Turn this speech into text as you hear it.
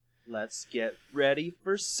Let's get ready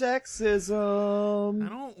for sexism. I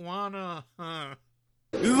don't wanna.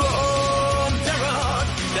 誰も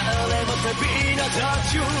旅立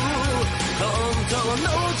ちゅ本当の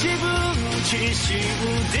自分自身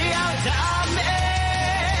であるため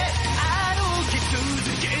歩き続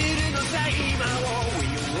けるのさ今を We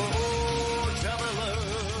will travel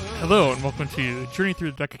Hello and welcome to Journey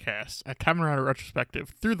Through the Decacast, a Kamen Rider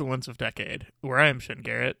retrospective through the lens of Decade, where I am Shin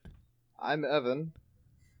Garrett. I'm Evan.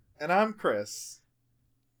 And I'm Chris.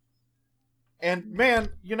 And man,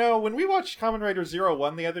 you know, when we watched Kamen Rider Zero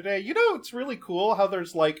One the other day, you know, it's really cool how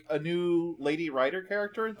there's like a new Lady Rider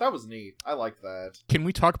character. That was neat. I like that. Can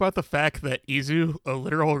we talk about the fact that Izu, a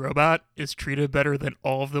literal robot, is treated better than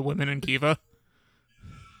all of the women in Kiva?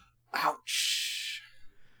 Ouch.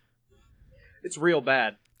 It's real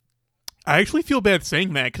bad. I actually feel bad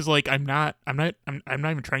saying that because, like, I'm not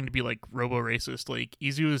even trying to be like robo-racist. Like,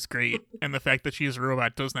 Izu is great, and the fact that she is a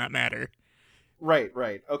robot does not matter.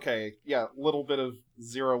 Right. Okay. Yeah, a little bit of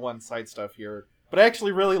Zero One side stuff here. But I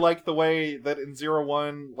actually really like the way that in Zero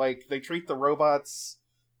One, like, they treat the robots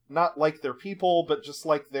not like they're people, but just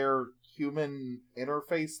like they're human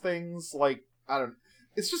interface things. Like, I don't...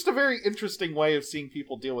 It's just a very interesting way of seeing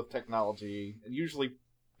people deal with technology. And usually,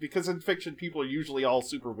 because in fiction, people are usually all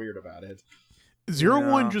super weird about it. Zero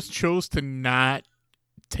One just chose to not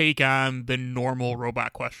take on the normal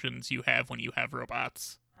robot questions you have when you have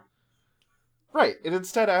robots. Right, it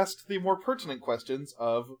instead asked the more pertinent questions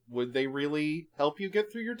of, would they really help you get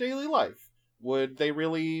through your daily life? Would they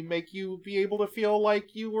really make you be able to feel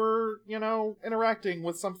like you were, you know, interacting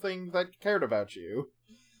with something that cared about you?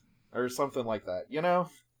 Or something like that, you know?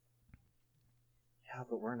 Yeah,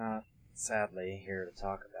 but we're not, sadly, here to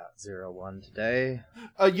talk about Zero One today.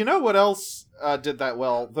 You know what else did that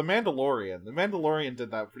well? The Mandalorian. The Mandalorian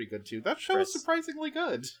did that pretty good, too. That show is surprisingly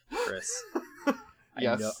good. Chris.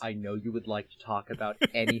 Yes. I know you would like to talk about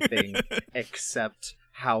anything except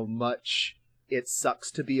how much it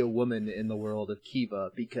sucks to be a woman in the world of Kiva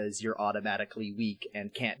because you're automatically weak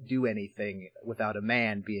and can't do anything without a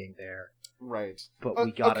man being there. Right. But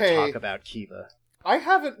we gotta talk about Kiva. I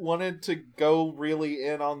haven't wanted to go really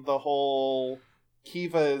in on the whole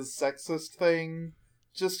Kiva is sexist thing,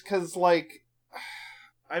 just because, like,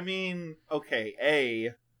 I mean, okay,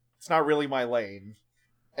 A, it's not really my lane,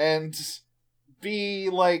 and B,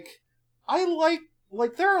 like, I like,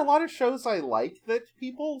 there are a lot of shows I like that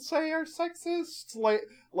people say are sexist,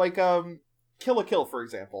 like, Kill la Kill, for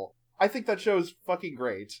example. I think that show is fucking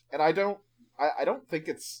great, and I don't think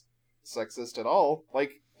it's sexist at all.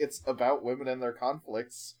 Like, it's about women and their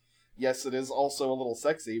conflicts. Yes, it is also a little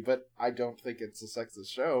sexy, but I don't think it's a sexist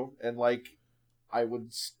show, and, like,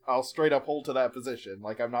 I'll straight up hold to that position.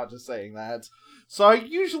 Like, I'm not just saying that. So I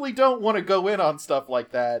usually don't want to go in on stuff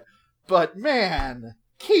like that. But man,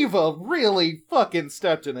 Kiva really fucking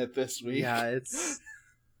stepped in it this week. Yeah,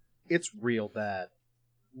 it's real bad.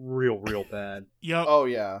 Real bad. Yep. Oh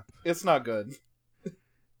yeah, it's not good.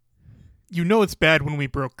 You know it's bad when we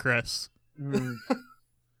broke Chris. And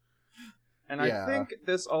Yeah. I think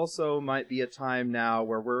this also might be a time now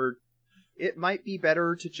where it might be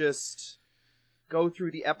better to just go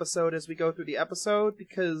through the episode as we go through the episode,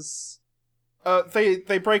 because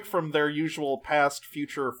They break from their usual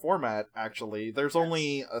past-future format, actually. There's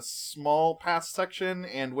only a small past section,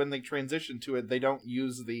 and when they transition to it, they don't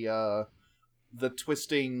use the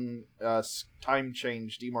twisting time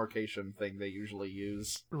change demarcation thing they usually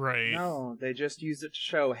use. Right. no, they just use it to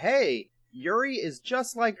show, hey, Yuri is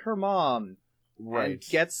just like her mom. Right. And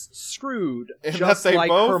gets screwed And just that they like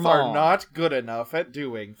her both mom. are not good enough at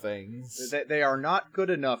doing things. They are not good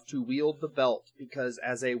enough to wield the belt, because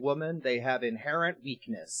as a woman, they have inherent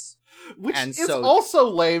weakness. Which And is so- also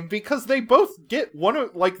lame, because they both get one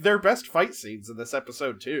of, like, their best fight scenes in this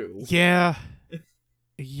episode, too. Yeah.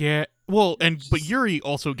 Yeah. Well, but Yuri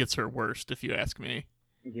also gets her worst, if you ask me.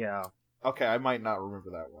 Yeah. Okay, I might not remember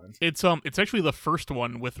that one. It's actually the first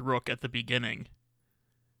one with Rook at the beginning.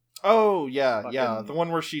 Oh, yeah, Fucking- yeah. The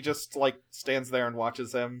one where she just, like, stands there and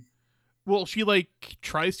watches him. Well, she, like,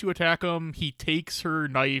 tries to attack him. He takes her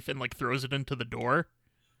knife and, like, throws it into the door.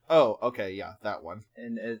 Oh, okay, yeah, that one.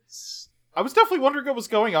 And it's... I was definitely wondering what was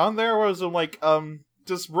going on there. Where I was like,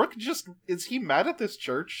 does Rook is he mad at this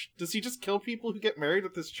church? Does he just kill people who get married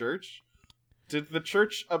at this church? Did the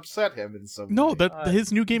church upset him in some No, way?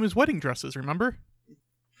 his new game is Wedding Dresses, remember?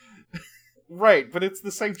 Right, but it's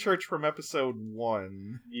the same church from episode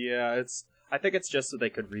 1. Yeah, I think it's just so they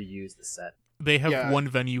could reuse the set. They have Yeah. one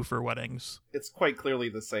venue for weddings. It's quite clearly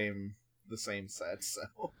the same set,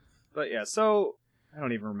 so... But yeah, so I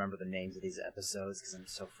don't even remember the names of these episodes because I'm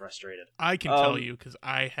so frustrated. I can tell you because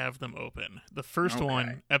I have them open. The first Okay.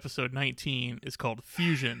 one, episode 19, is called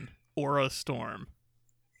Fusion Aura Storm.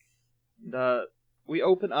 We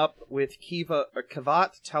open up with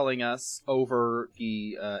Kavat telling us over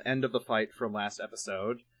the end of the fight from last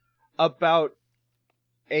episode about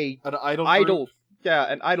an An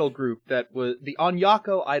idol group that was the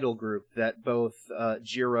Onyako idol group that both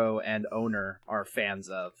Jiro and Owner are fans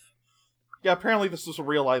of. Yeah, apparently this was a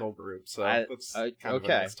real idol group, so that's kind of a okay.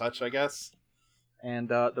 nice touch, I guess. And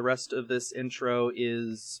the rest of this intro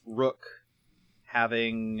is Rook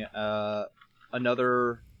having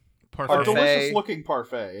another A Parfait. delicious-looking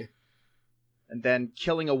parfait. and then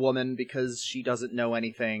killing a woman because she doesn't know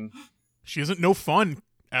anything. She isn't no fun,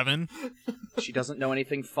 Evan. She doesn't know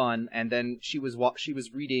anything fun, and then she was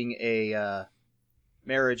reading a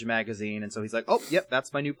marriage magazine, and so he's like, "Oh, yep,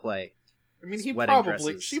 that's my new play." I mean,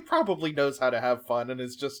 Dresses. she probably knows how to have fun and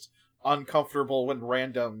is just uncomfortable when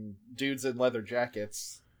random dudes in leather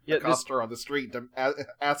jackets accost her on the street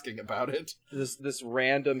asking about it. This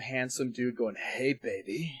random handsome dude going, "Hey,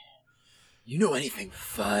 baby, you know anything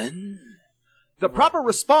fun?" The proper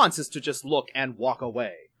response is to just look and walk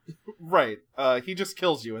away. Right. He just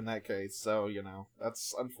kills you in that case, so,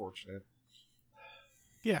 that's unfortunate.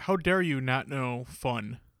 Yeah, how dare you not know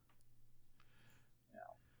fun?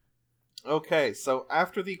 Okay, so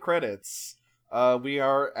after the credits, we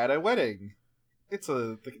are at a wedding.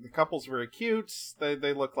 The couple's very cute.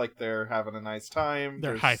 They look like they're having a nice time.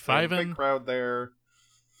 They're There's high-fiving. a big crowd there.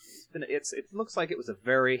 It looks like it was a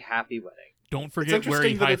very happy wedding. Don't forget interesting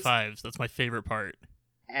wearing that high it's- fives. That's my favorite part.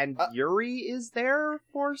 And Yuri is there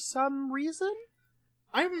for some reason?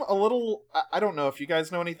 I'm a little... I don't know if you guys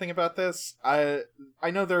know anything about this. I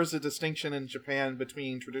know there's a distinction in Japan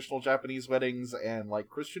between traditional Japanese weddings and,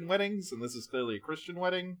 Christian weddings, and this is clearly a Christian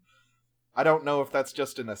wedding. I don't know if that's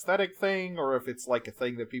just an aesthetic thing, or if it's, a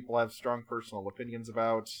thing that people have strong personal opinions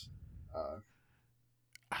about.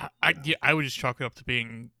 I would just chalk it up to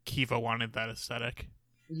being Kiva wanted that aesthetic.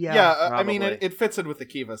 Yeah, I mean, probably. it fits in with the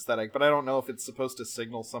Kiva aesthetic, but I don't know if it's supposed to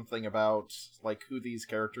signal something about, who these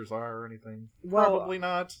characters are or anything. Well, Probably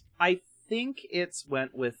not. I think it's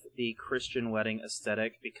went with the Christian wedding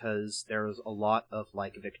aesthetic because there's a lot of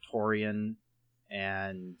Victorian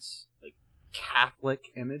and Catholic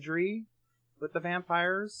imagery with the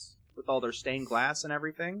vampires, with all their stained glass and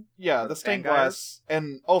everything. Yeah, Or the stained Vanguard. glass,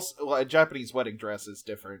 and also a Japanese wedding dress is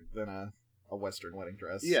different than a Western wedding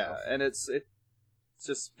dress. Yeah, so. and it's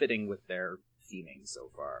just fitting with their theming so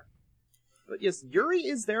far. But yes, Yuri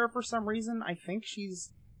is there for some reason. I think she's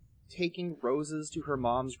taking roses to her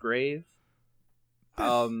mom's grave.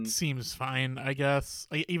 Seems fine, I guess.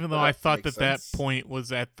 Even though Well, I thought makes that sense. point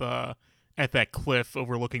was at that cliff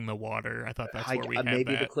overlooking the water. I thought that's where we had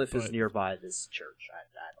maybe that, the cliff is but- nearby this church. I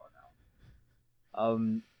don't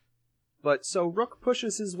know. But so Rook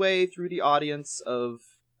pushes his way through the audience of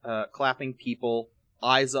clapping people,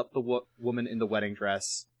 eyes up the woman in the wedding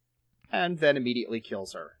dress, and then immediately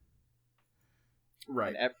kills her.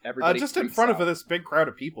 Right. And everybody Just in freaks front out. of this big crowd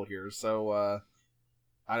of people here, so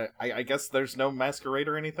I guess there's no masquerade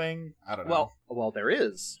or anything. I don't know. Well, there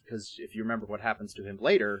is, because if you remember what happens to him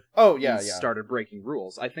later, Oh yeah, he yeah, started breaking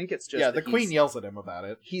rules. I think it's just yeah. that The queen he's- yells at him about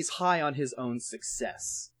it. He's high on his own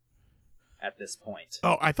success at this point.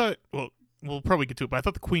 Oh, I thought. Well, we'll probably get to it, but I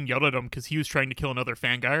thought the queen yelled at him because he was trying to kill another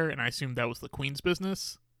Fangire, and I assumed that was the queen's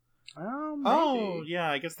business. Oh, maybe. Oh yeah,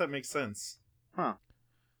 I guess that makes sense. Huh.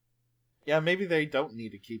 Yeah, maybe they don't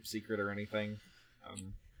need to keep secret or anything.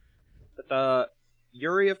 But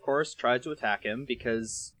Yuri, of course, tried to attack him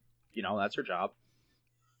because, that's her job.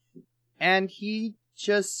 And he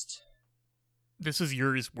just... This is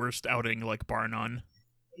Yuri's worst outing, bar none.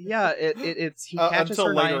 Yeah, it's... He catches until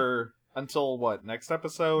her knife. later. Until what? Next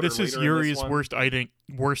episode? This or is later in this Yuri's one?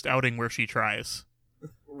 worst outing where she tries.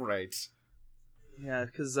 Right. Yeah,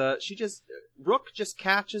 because Rook just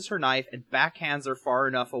catches her knife and backhands her far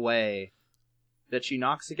enough away that she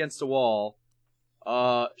knocks against a wall.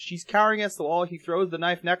 She's cowering against the wall. He throws the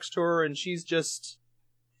knife next to her, and she's just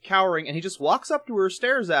cowering. And he just walks up to her,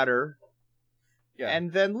 stares at her, Yeah.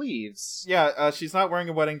 and then leaves. Yeah, she's not wearing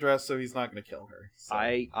a wedding dress, so he's not going to kill her. So.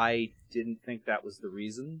 I didn't think that was the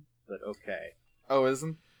reason, but okay. Oh,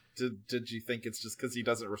 isn't? Did you think it's just because he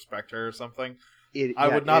doesn't respect her or something? It, I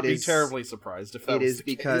yeah, would not it be is- terribly surprised if that It was is the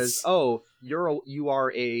because case. you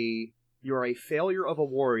are a failure of a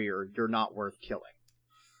warrior. You're not worth killing.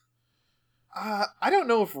 I don't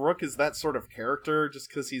know if Rook is that sort of character, just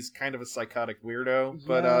because he's kind of a psychotic weirdo.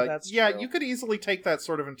 But Yeah, that's yeah, true. you could easily take that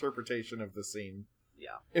sort of interpretation of the scene. Yeah,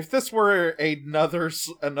 If this were another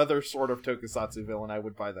sort of tokusatsu villain, I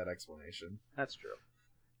would buy that explanation. That's true.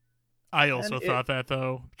 I also And thought that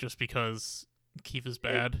though, just because Kiva's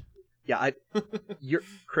bad. Yeah,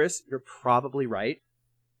 Chris, you're probably right,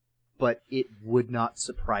 but it would not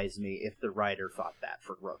surprise me if the writer thought that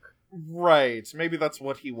for Rook. Right. Maybe that's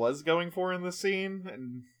what he was going for in the scene,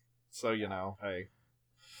 and so, hey.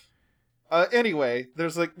 Anyway,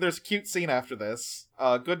 there's a cute scene after this.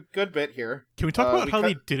 Good bit here. Can we talk about how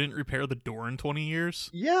they cut- didn't repair the door in 20 years?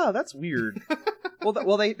 Yeah, that's weird.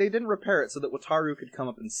 well, they didn't repair it so that Wataru could come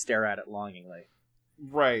up and stare at it longingly.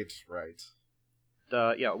 Right.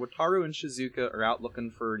 Wataru and Shizuka are out looking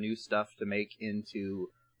for new stuff to make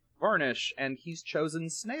into varnish, and he's chosen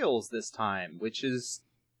snails this time, which is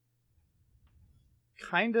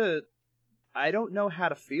kinda... I don't know how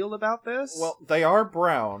to feel about this. Well, they are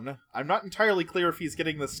brown. I'm not entirely clear if he's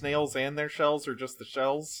getting the snails and their shells or just the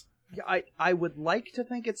shells. Yeah, I would like to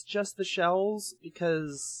think it's just the shells,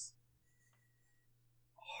 because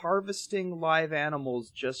harvesting live animals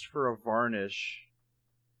just for a varnish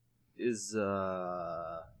is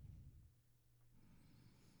I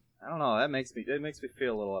don't know, it makes me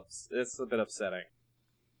feel a little it's a bit upsetting.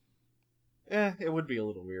 It would be a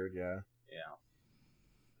little weird, yeah. Yeah.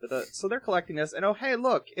 But so they're collecting this, and oh hey,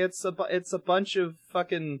 look, it's a bunch of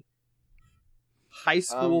fucking high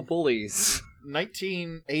school bullies.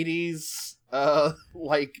 1980s,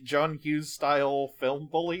 like John Hughes style film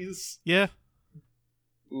bullies. Yeah.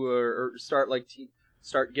 Or start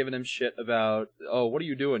giving him shit about, oh, what are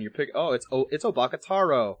you doing? it's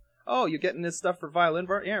Obakataro. Oh, you getting this stuff for violin?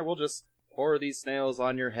 Yeah, we'll just pour these snails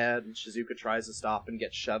on your head. And Shizuka tries to stop and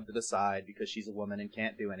gets shoved to the side because she's a woman and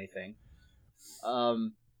can't do anything.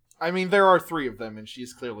 I mean, there are 3 of them, and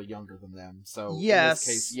she's clearly younger than them, so yes.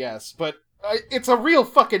 in this case, yes. But it's a real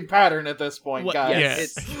fucking pattern at this point, guys.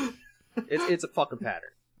 Yes. It's a fucking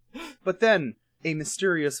pattern. But then, a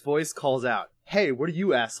mysterious voice calls out, hey, what are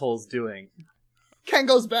you assholes doing?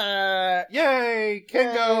 Kengo's back! Yay!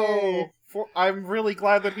 Kengo! Yay! I'm really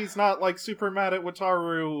glad that he's not, like, super mad at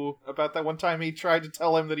Wataru about that one time he tried to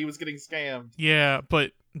tell him that he was getting scammed. Yeah,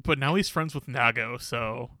 but now he's friends with Nago,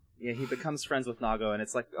 so... Yeah, he becomes friends with Nago, and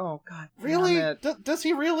it's like, oh, god really? damn it. Does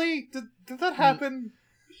he really? Did that happen?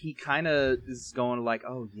 He kind of is going like,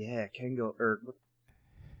 oh yeah, Kengo,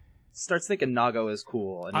 starts thinking Nago is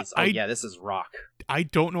cool, and he's, yeah, this is rock. I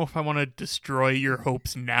don't know if I want to destroy your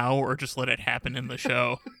hopes now or just let it happen in the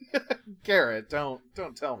show. Garrett, don't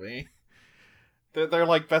tell me. They're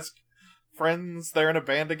like best friends. They're in a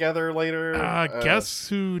band together later. Guess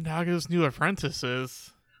who Naga's new apprentice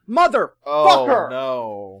is? Mother! Oh fucker!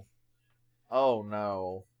 no! Oh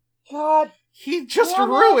no! God! He just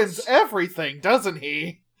ruins everything, doesn't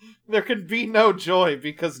he? There can be no joy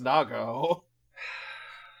because Nago.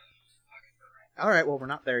 Alright, well, we're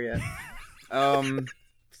not there yet. Sorry.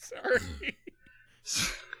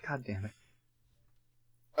 God damn it.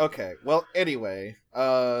 Okay, well, anyway,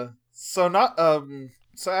 so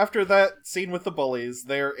after that scene with the bullies,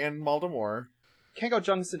 they're in Maldemore. Kengo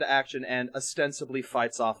jumps into action and ostensibly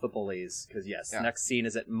fights off the bullies, because yes, Yeah. next scene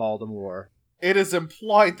is at Maldemore. It is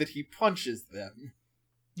implied that he punches them.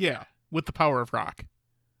 Yeah, with the power of rock.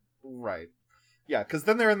 Right. Yeah, because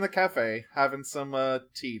then they're in the cafe having some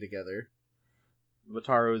tea together.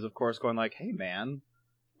 Wataru is, of course, going like, hey man,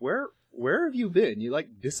 where have you been? You,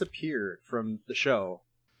 like, disappeared from the show.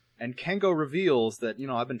 And Kengo reveals that,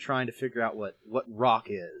 I've been trying to figure out what rock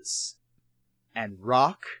is. And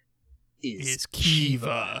rock is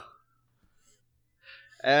Kiva.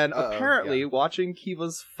 And Uh-oh, apparently, yeah. watching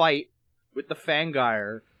Kiva's fight with the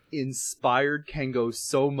Fangire inspired Kengo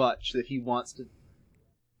so much that he wants to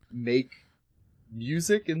make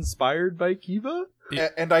music inspired by Kiva?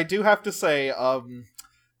 And I do have to say,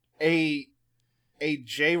 a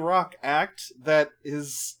J-rock act that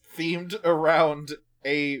is themed around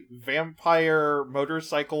a vampire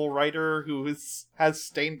motorcycle rider who has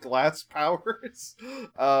stained glass powers,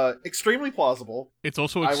 extremely plausible. It's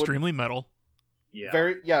also extremely metal. Yeah.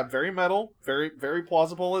 Very metal, very very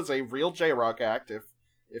plausible as a real J-rock act.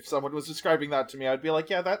 If someone was describing that to me, I'd be like,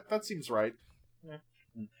 yeah, that seems right.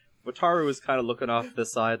 Wataru is kind of looking off to the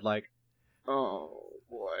side like, oh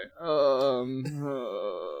boy,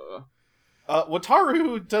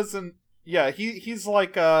 Wataru doesn't. Yeah, he's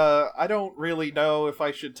like, I don't really know if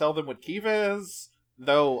I should tell them what Kiva is.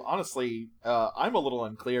 Though, honestly, I'm a little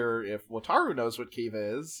unclear if Wataru knows what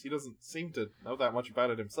Kiva is. He doesn't seem to know that much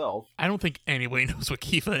about it himself. I don't think anybody knows what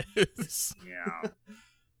Kiva is. Yeah.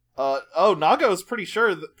 Nago's pretty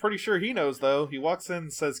sure he knows, though. He walks in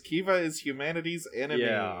and says, Kiva is humanity's enemy.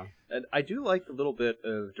 Yeah. And I do like the little bit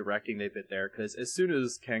of directing they did there, because as soon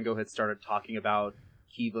as Kengo had started talking about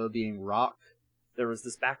Kiva being rock, there was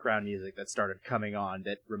this background music that started coming on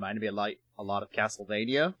that reminded me a lot of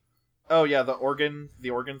Castlevania. Oh yeah, the organ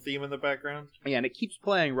theme in the background. Yeah, and it keeps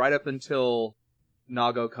playing right up until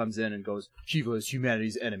Nago comes in and goes, Kiva is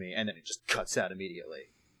humanity's enemy, and then it just cuts out immediately.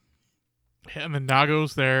 And then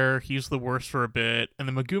Nago's there, he's the worst for a bit, and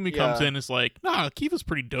then Megumi comes Yeah. in and is like, nah, Kiva's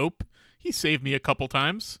pretty dope. He saved me a couple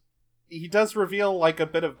times. He does reveal like a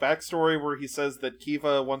bit of backstory where he says that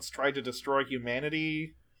Kiva once tried to destroy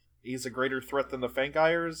humanity. He's a greater threat than the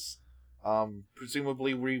Fangires.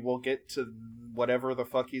 Presumably we will get to whatever the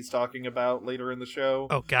fuck he's talking about later in the show.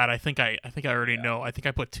 Oh god, I think I already know. I think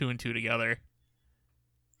I put 2 and 2 together.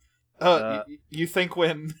 You think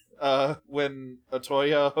when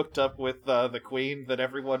Otoya hooked up with the queen that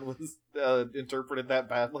everyone was interpreted that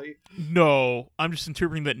badly? No, I'm just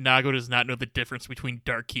interpreting that Nago does not know the difference between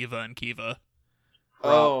Dark Kiva and Kiva.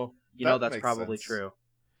 Oh, You know, that that's makes probably sense. true.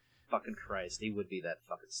 Fucking Christ, he would be that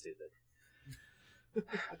fucking stupid.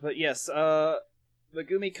 But yes,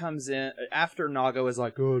 Megumi comes in after Nago is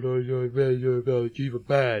like, "Oh no, Kiva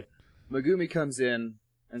bad." Megumi comes in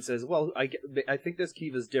and says, "Well, I think this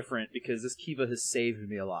Kiva's different because this Kiva has saved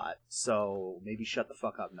me a lot. So maybe shut the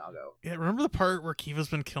fuck up, Nago." Yeah, remember the part where Kiva's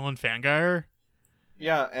been killing Fangire?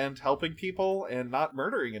 Yeah, and helping people and not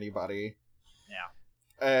murdering anybody.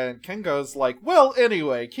 Yeah. And Kengo's like, well,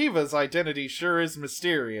 anyway, Kiva's identity sure is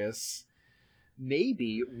mysterious.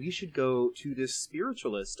 Maybe we should go to this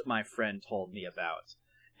spiritualist my friend told me about.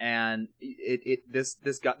 And this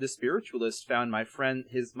spiritualist found my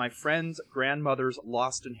friend's grandmother's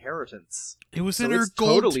lost inheritance. It was So in her it's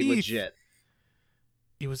gold totally teeth. legit.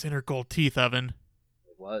 It was in her gold teeth, Evan.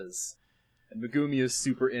 It was. And Megumi is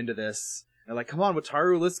super into this. They're like, "Come on,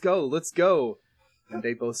 Wataru, let's go." And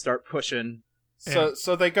they both start pushing.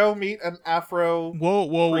 So they go meet an Afro.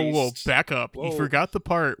 Whoa, priest. back up. Whoa. You forgot the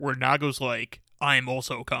part where Nago's like, I'm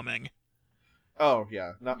also coming. Oh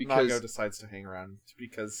yeah, Because- Nago decides to hang around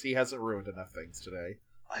because he hasn't ruined enough things today.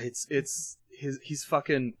 He's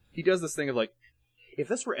fucking, he does this thing of like, if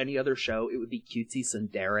this were any other show, it would be cutesy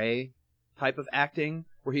tsundere type of acting,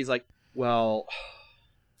 where he's like, well,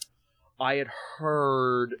 I had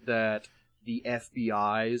heard that the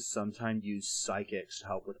FBI's sometimes use psychics to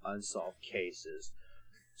help with unsolved cases,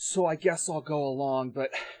 so I guess I'll go along, but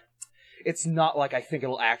it's not like I think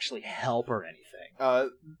it'll actually help or anything.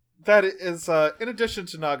 That is, in addition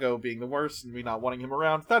to Nago being the worst and me not wanting him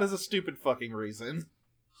around, that is a stupid fucking reason.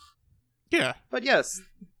 Yeah. But yes,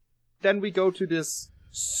 then we go to this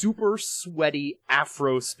super sweaty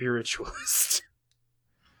Afro spiritualist.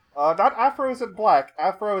 Not Afro isn't black.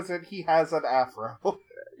 Afro isn't he has an afro.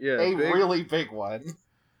 Yeah, A really big one.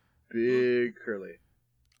 big curly.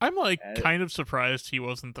 I'm like And- kind of surprised he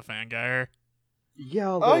wasn't the Fangire. Yeah,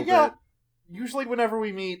 a Oh little yeah. bit. Usually whenever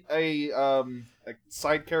we meet a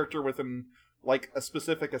side character with a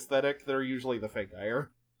specific aesthetic, they're usually the Fangire.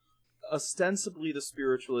 Ostensibly, the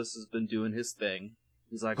spiritualist has been doing his thing.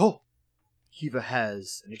 He's like, "Oh, Kiva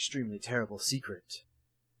has an extremely terrible secret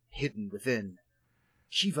hidden within.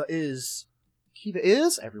 Kiva is.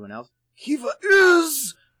 Everyone else. Kiva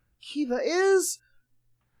is.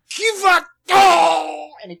 Oh!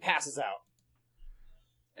 And he passes out.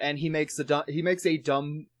 And he makes a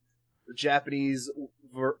dumb Japanese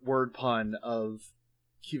word pun of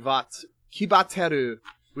kibateru,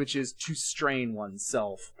 which is to strain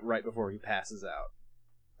oneself right before he passes out.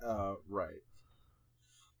 Right.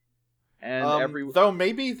 And Though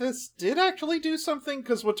maybe this did actually do something,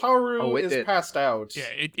 because Wataru it is did. passed out. Yeah,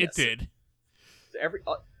 it Yes. did.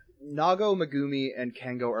 Nago, Megumi, and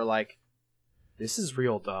Kengo are like, this is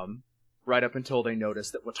real dumb, right up until they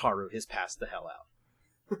notice that Wataru has passed the hell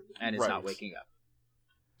out and is not Right. waking up.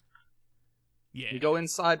 Yeah. We go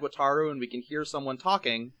inside Wataru and we can hear someone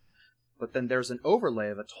talking, but then there's an overlay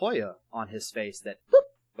of a Toya on his face that boop,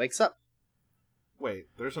 wakes up. Wait,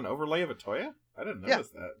 there's an overlay of a Toya? I didn't Yeah.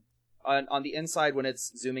 notice that. On the inside, when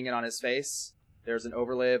it's zooming in on his face, there's an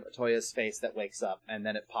overlay of Toya's face that wakes up, and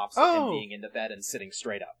then it pops to him Oh. being in the bed and sitting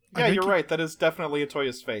straight up. I Yeah, think you're it- right. That is definitely a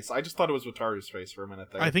Toya's face. I just thought it was Wataru's face for a minute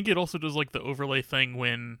there. I think it also does like the overlay thing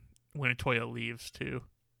when Toya leaves too.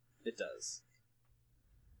 It does.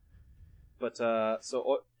 But,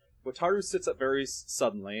 so Wataru sits up very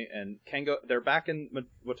suddenly, and they're back in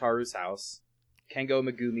Wataru's house. Kengo,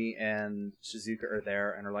 Megumi, and Shizuka are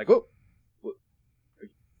there, and are like, "Oh,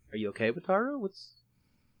 are you okay, Wataru?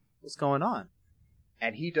 What's going on?"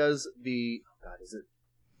 And he does the, oh God, is it?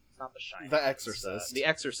 It's not the Shining. The It's, Exorcist. the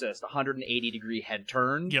Exorcist, 180-degree head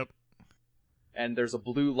turn. Yep. And there's a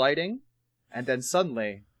blue lighting, and then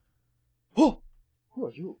suddenly, "Oh, who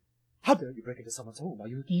are you? How dare you break into someone's home? Are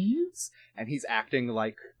you thieves?" And he's acting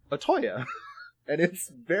like a Toya. And it's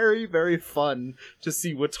very, very fun to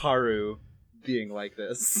see Wataru being like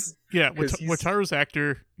this. Yeah, 'Cause he's- Wataru's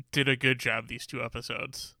actor did a good job these 2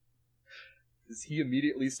 episodes. He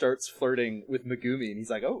immediately starts flirting with Megumi, and he's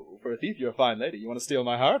like, "Oh, for a thief, you're a fine lady. You want to steal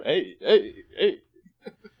my heart? Hey, hey, hey."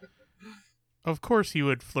 Of course he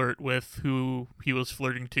would flirt with who he was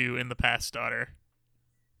flirting to in the past daughter.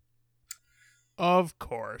 Of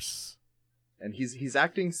course. And he's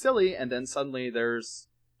acting silly, and then suddenly there's,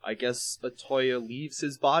 I guess, Otoya leaves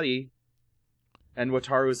his body, and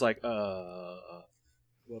Wataru's like,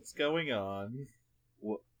 What's going on?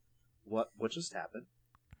 what just happened?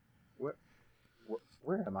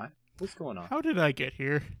 Where am I? What's going on?" How did I get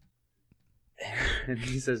here? And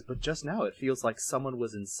he says, "But just now it feels like someone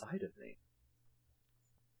was inside of me."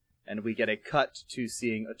 And we get a cut to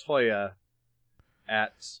seeing Otoya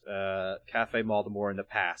at Cafe Maldemore in the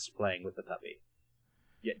past playing with the puppy.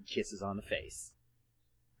 Getting kisses on the face.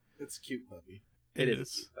 It's a cute puppy. It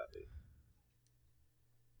is a cute puppy.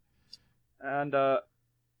 And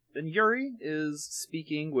then Yuri is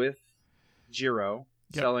speaking with Jiro,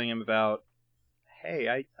 Yep. telling him about, "Hey,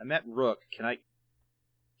 I met Rook. Can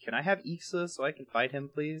I have Ixa so I can fight him,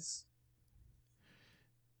 please?"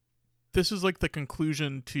 This is like the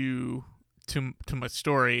conclusion to my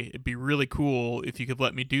story. It'd be really cool if you could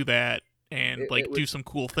let me do that and It would- do some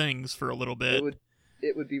cool things for a little bit.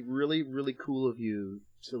 It would be really, really cool of you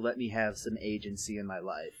to let me have some agency in my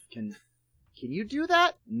life. Can you do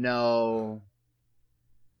that? No,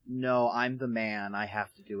 I'm the man. I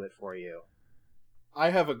have to do it for you. I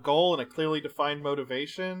have a goal and a clearly defined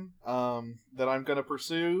motivation that I'm going to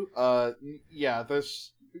pursue.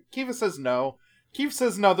 Kiva says no. Kiva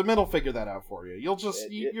says no. The men will figure that out for you.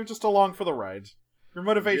 You're just along for the ride. Your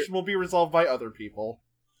motivation will be resolved by other people.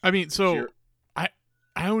 I mean, so Sure.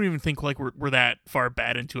 I don't even think like we're that far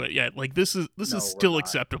bad into it yet. Like this is No, still we're not.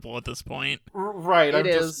 acceptable at this point. Right, I'm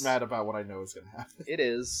It just is. mad about what I know is going to happen. It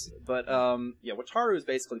is, but Wataru is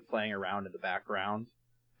basically playing around in the background.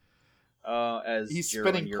 As He's Jiro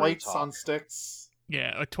spinning and Yuri plates talk. on sticks.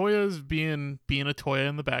 Yeah, Otoya's being Otoya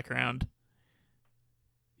in the background.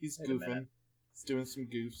 He's Wait a minute. goofing. He's doing some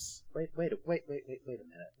goofs. Wait a minute.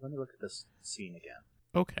 Let me look at this scene again.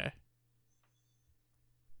 Okay.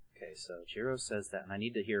 Okay, so Jiro says that, and I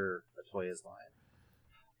need to hear Otoya's line.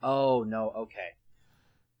 Oh, no, okay.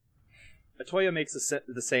 Otoya makes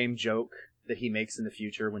the same joke that he makes in the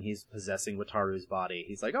future when he's possessing Wataru's body.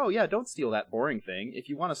 He's like, "Oh, yeah, don't steal that boring thing. If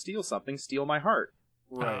you want to steal something, steal my heart."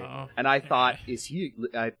 Right. Oh, And I thought,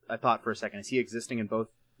 I thought for a second, is he existing in both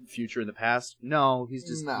future and the past? No, he's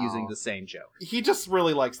just No. using the same joke. He just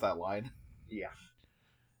really likes that line. Yeah.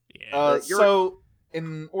 yeah. So,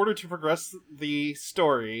 in order to progress the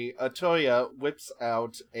story, Otoya whips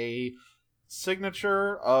out a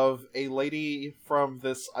signature of a lady from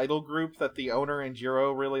this idol group that the owner and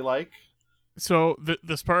Jiro really like. So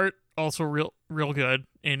this part also real good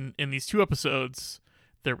in these 2 episodes.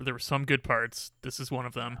 There were some good parts. This is one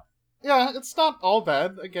of them. Yeah, it's not all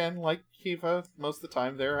bad. Again, like Kiva, most of the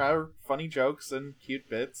time there are funny jokes and cute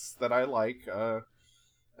bits that I like.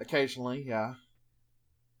 Occasionally, yeah.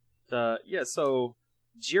 So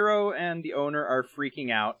Jiro and the owner are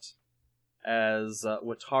freaking out as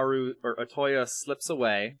Otoya slips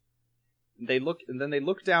away. They look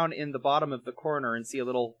down in the bottom of the corner and see a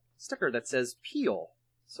little sticker that says "Peel."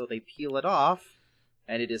 So they peel it off,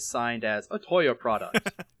 and it is signed as Otoya product.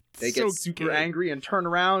 They get So super good. angry and turn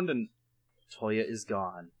around, and Otoya is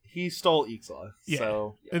gone. He stole Ixa, Yeah.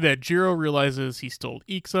 so... And then Jiro realizes he stole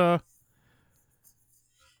Ixa.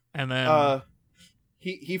 And then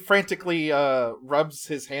He frantically rubs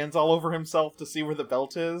his hands all over himself to see where the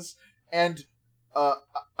belt is, and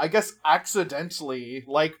I guess accidentally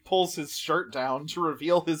pulls his shirt down to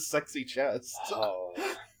reveal his sexy chest. Oh.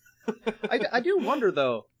 I do wonder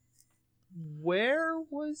though, where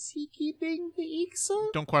was he keeping the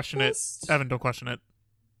Ixa? don't question it. Just- Evan, don't question it.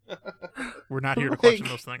 We're not here to Like- question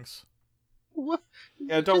those things. What?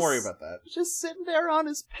 Yeah, don't worry Just- about that. Just sitting there on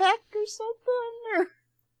his pec or something? Or...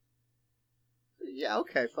 Yeah,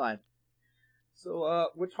 okay, fine. So,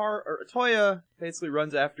 Otoya basically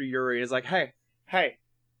runs after Yuri and is like, hey,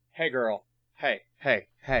 girl. Hey.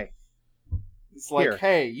 It's like, Here.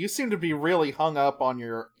 hey, you seem to be really hung up on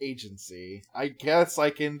your agency. I guess I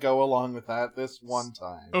can go along with that this one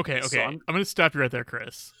time. Okay. So I'm going to stop you right there,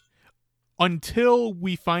 Chris. Until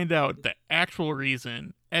we find out the actual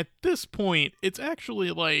reason, at this point, it's actually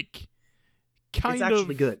kind It's of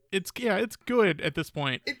actually good. It's good at this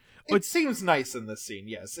point. It seems nice in this scene,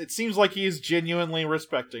 yes. It seems like he is genuinely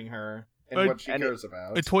respecting her and what she and cares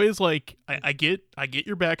about. Otoya's like, I get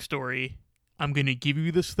your backstory. I'm gonna give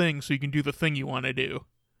you this thing so you can do the thing you want to do.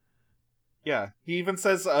 Yeah, he even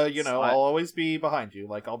says, I'll always be behind you,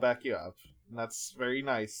 like, I'll back you up. And that's very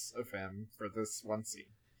nice of him for this one scene.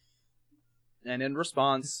 And in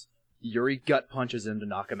response, Yuri gut punches him to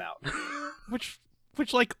knock him out. Which,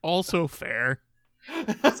 like, also fair.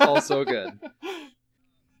 It's also good.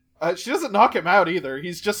 She doesn't knock him out either.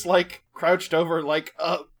 He's just, like, crouched over, like,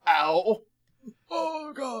 ow.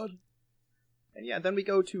 Oh, God. And yeah, then we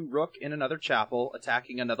go to Rook in another chapel,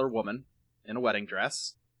 attacking another woman in a wedding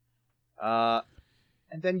dress. And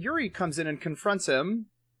then Yuri comes in and confronts him,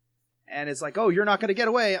 and is like, oh, you're not going to get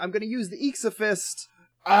away. I'm going to use the Ixa Fist.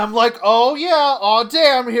 I'm like, oh yeah, oh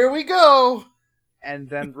damn, here we go. And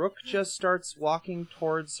then Rook just starts walking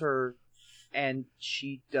towards her, and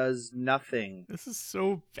she does nothing. This is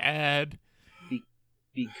so bad.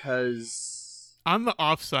 Because... On the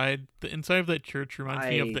offside, the inside of that church reminds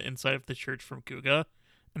me of the inside of the church from Kuga,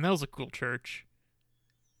 and that was a cool church.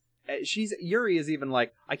 Yuri is even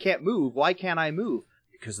like, I can't move. Why can't I move?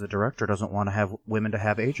 Because the director doesn't want to have women to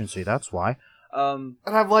have agency, that's why. And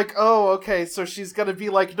I'm like, oh, okay, so she's gonna be,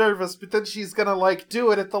 like, nervous, but then she's gonna, like,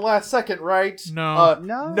 do it at the last second, right? No.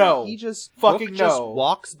 No. He just fucking just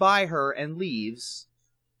walks by her and leaves.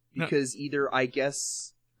 Because No. either, I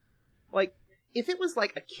guess, like, if it was,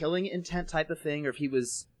 like, a killing intent type of thing, or if he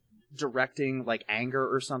was directing, like, anger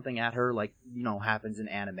or something at her, like, happens in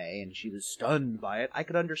anime, and she was stunned by it, I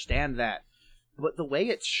could understand that. But the way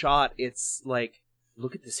it's shot, it's like,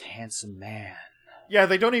 look at this handsome man. Yeah,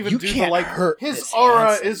 they don't even You do the, can't like, hurt his this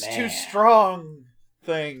aura handsome is man. too strong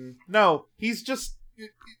thing. No, he's just...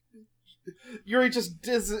 Yuri just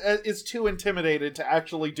is too intimidated to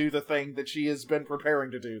actually do the thing that she has been preparing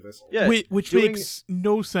to do this whole Yeah, Which makes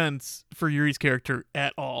no sense for Yuri's character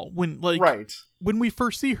at all. When we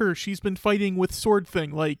first see her, she's been fighting with Sword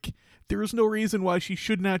Thing. Like, there is no reason why she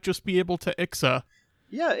should not just be able to Ixa.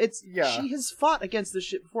 Yeah, she has fought against this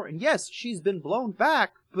shit before, and yes, she's been blown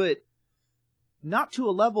back, but not to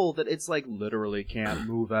a level that it's like literally can't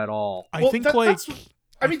move at all. I think that's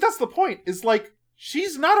the point, is like,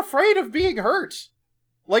 she's not afraid of being hurt.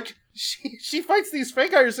 Like, she fights these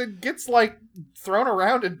Fangires and gets, like, thrown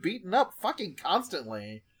around and beaten up fucking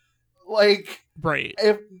constantly. Like, right.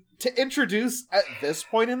 To introduce at this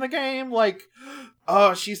point in the game, like,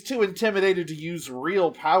 she's too intimidated to use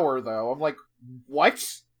real power, though. I'm like,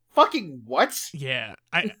 what? Fucking what? Yeah.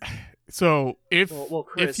 So if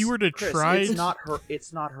Chris, if you were to Chris, try,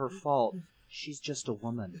 it's not her fault. She's just a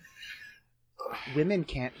woman. Women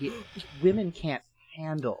can't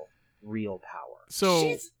handle real power.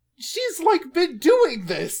 So she's like been doing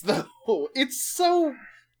this though. It's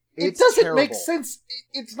it doesn't terrible. make sense.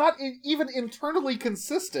 It's not even internally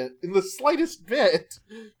consistent in the slightest bit.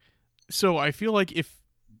 So I feel like if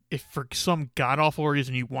for some god-awful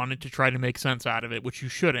reason you wanted to try to make sense out of it, which you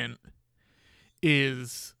shouldn't,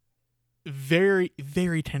 is very,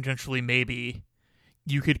 very tangentially maybe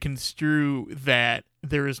you could construe that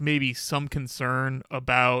there is maybe some concern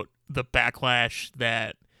about the backlash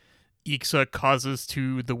that Ixa causes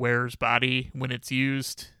to the wearer's body when it's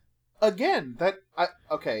used. Again,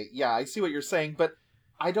 I see what you're saying, but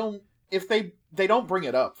I don't. If they don't bring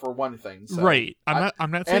it up for one thing, so right?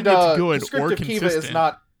 I'm not saying it's good the script or of Kiva consistent.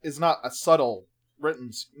 is not a subtle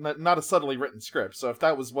not a subtly written script. So if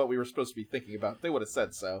that was what we were supposed to be thinking about, they would have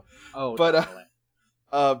said so. Oh, but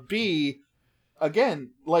definitely. B,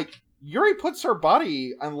 again, like, Yuri puts her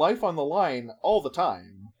body and life on the line all the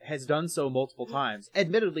time. Has done so multiple times.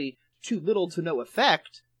 Admittedly, to little to no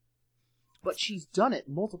effect, but she's done it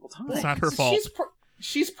multiple times. It's not her fault.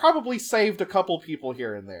 She's probably saved a couple people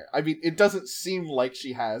here and there. I mean, it doesn't seem like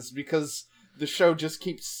she has, because the show just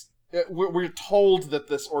keeps... We're told that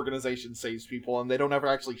this organization saves people, and they don't ever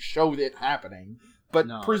actually show it happening. But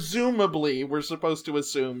presumably, we're supposed to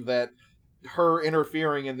assume that her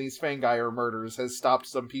interfering in these Fangire murders has stopped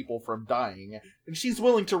some people from dying, and she's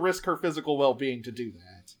willing to risk her physical well-being to do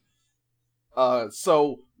that.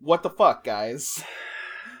 So, what the fuck, guys?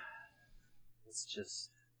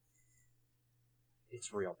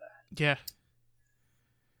 It's real bad.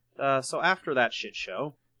 Yeah. So after that shit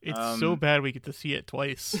show... It's so bad we get to see it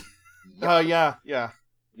twice. Yeah.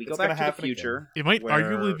 We go back to the future. It might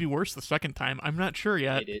arguably be worse the second time. I'm not sure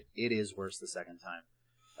yet. It is worse the second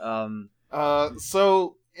time.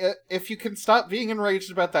 So, if you can stop being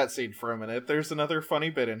enraged about that scene for a minute, there's another funny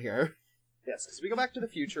bit in here. Yes, because we go back to the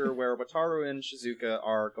future where Wataru and Shizuka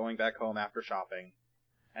are going back home after shopping,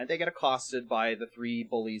 and they get accosted by the three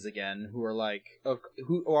bullies again, who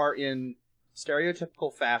are in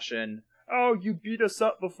stereotypical fashion. Oh, you beat us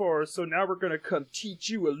up before, so now we're gonna come teach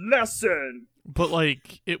you a lesson! But,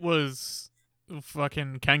 like, it was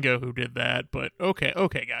fucking Kengo who did that, but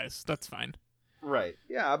okay, guys, that's fine. Right.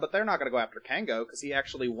 Yeah, but they're not going to go after Kango because he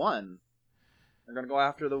actually won. They're going to go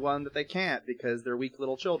after the one that they can't because they're weak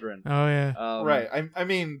little children. Oh yeah. Right. I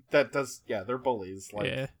mean, that does. Yeah, they're bullies. Like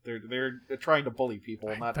Yeah. they're trying to bully people,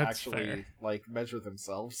 not That's actually fair. like measure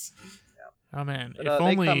themselves. Oh man, But, if they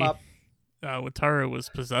only come up. Wataru was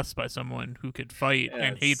possessed by someone who could fight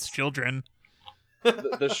and Yes. hates children.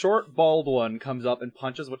 The short, bald one comes up and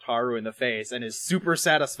punches Wataru in the face and is super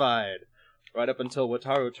satisfied. Right up until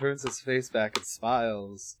Wataru turns his face back and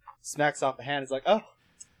smiles, smacks off the hand, and is like, "Oh,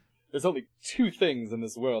 there's only two things in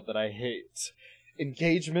this world that I hate: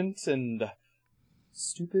 engagement and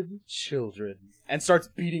stupid children." And starts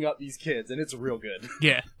beating up these kids, and it's real good.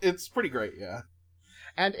 Yeah. It's pretty great. Yeah.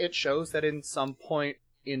 And it shows that in some point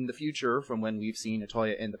in the future, from when we've seen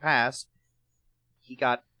Otoya in the past, he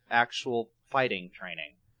got actual fighting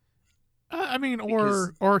training. I mean,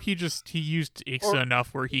 Because- or he used Ixa Or-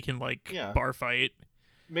 enough where he can like Yeah. bar fight.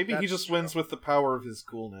 Maybe he That's just true. wins with the power of his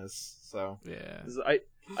coolness. So Yeah. 'Cause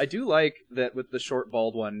I do like that with the short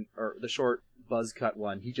bald one, or the short buzz cut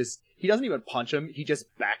one, he doesn't even punch him, he just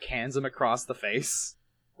backhands him across the face.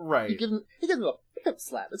 right. He gives him a hip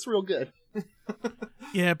slap. It's real good.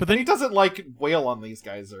 Yeah, but And he then doesn't like wail on these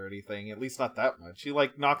guys or anything. At least not that much. He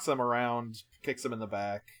like knocks them around, kicks them in the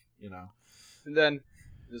back. You know. And then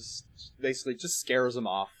just basically just scares him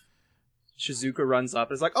off. Shizuka runs up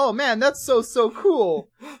and is like, "Oh man, that's so cool."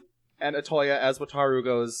 And Otoya, as Wataru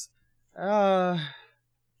goes,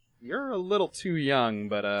 "You're a little too young,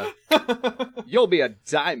 but you'll be a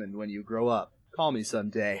diamond when you grow up. Call me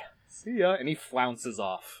someday. See ya." And he flounces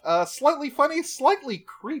off. Slightly funny, slightly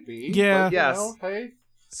creepy. Yeah. But, you Yes. know, hey.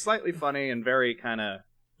 Slightly funny and very kind of.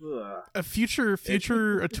 a future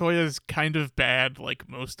Otoya's kind of bad like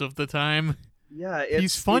most of the time. Yeah,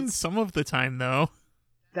 He's fun some of the time though.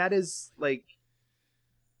 That is like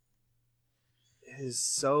is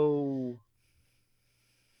so.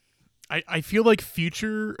 I feel like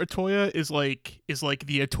future Otoya is like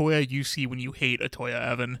the Otoya you see when you hate Otoya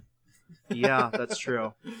Evan. Yeah, that's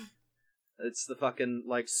true. It's the fucking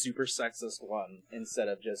like super sexist one instead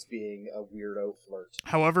of just being a weirdo flirt.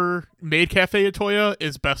 However, Maid Cafe Otoya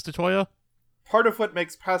is best Otoya. Part of what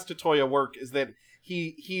makes past Toya work is that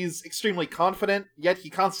he's extremely confident, yet he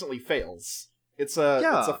constantly fails. It's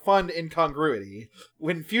a fun incongruity.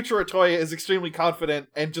 When future Otoya is extremely confident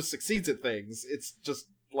and just succeeds at things, it's just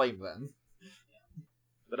lame then.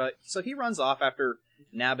 But so he runs off after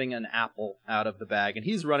nabbing an apple out of the bag, and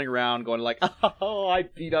he's running around going like, "Oh, I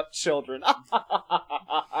beat up children,"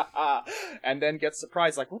 and then gets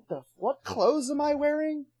surprised, like, "What clothes am I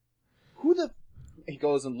wearing? Who the?" He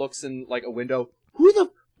goes and looks in like a window.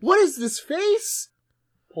 What is this face?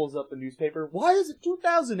 Pulls up the newspaper. Why is it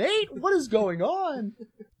 2008? What is going on?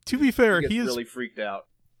 To be fair, He he gets is really freaked out.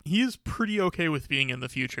 he is pretty okay with being in the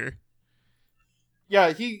future.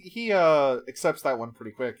 Yeah, he accepts that one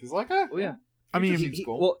pretty quick. He's like, Oh yeah. I mean, seems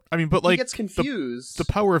cool. Well, but he like gets confused. the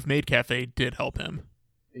power of Maid Cafe did help him.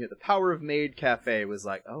 Yeah, the power of Maid Cafe was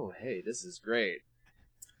like, "Oh, hey, this is great."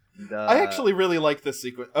 And, I actually really like this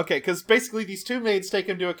sequence. Okay, because basically these two maids take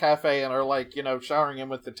him to a cafe and are like, you know, showering him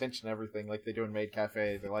with attention and everything, like they do in Maid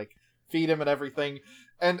Cafe. They like feed him and everything.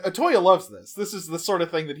 And Otoya loves this. This is the sort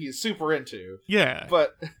of thing that he's super into. Yeah.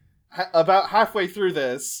 But about halfway through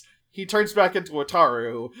this, he turns back into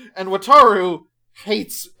Wataru, and Wataru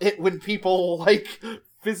hates it when people like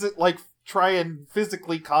try and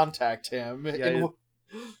physically contact him. Yeah,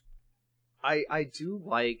 I do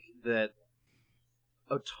like that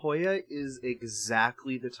Otoya is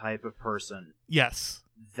exactly the type of person Yes.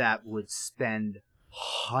 that would spend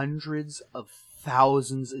hundreds of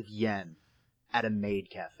thousands of yen at a maid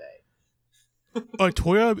cafe.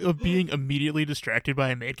 Otoya of being immediately distracted by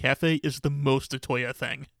a Maid Cafe is the most Otoya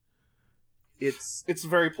thing. It's It's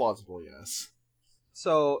very plausible, yes.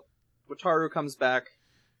 so Wataru comes back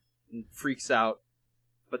and freaks out,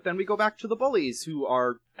 but then we go back to the bullies who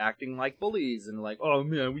are acting like bullies and like, "Oh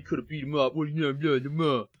man, we could have beat him up." But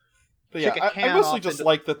Kick yeah, a can I mostly off just into-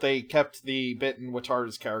 like that they kept the bit in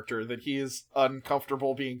Wataru's character that he is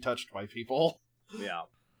uncomfortable being touched by people. Yeah.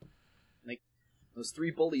 Like, those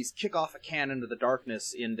three bullies kick off a can into the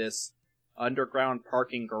darkness in this underground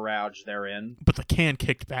parking garage they're in. But the can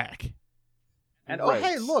kicked back. And Right. oh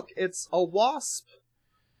hey, look, it's a wasp.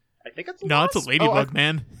 I think it's a No, wasp. it's a ladybug,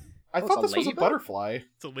 man. I Oh, thought it's this a was a ladybug? butterfly.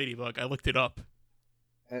 It's a ladybug. I looked it up.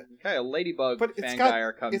 Okay, a ladybug But it's got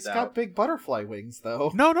Fangire comes it's out. got big butterfly wings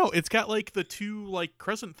though. No, it's got like the two like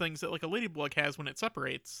crescent things that like a ladybug has when it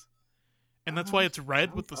separates, and that's why it's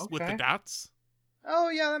red with the okay. dots. Oh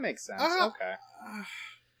yeah, that makes sense. Ah. Okay.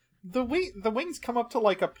 The wings come up to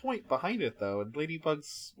like a point behind it though, and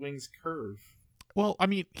Ladybug's wings curve. Well, I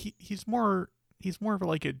mean, he's more He's more of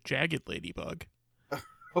like a jagged ladybug.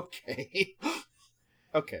 Okay.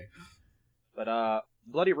 Okay. But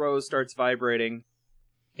Bloody Rose starts vibrating.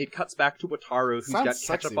 It cuts back to Wataru, who's got Sounds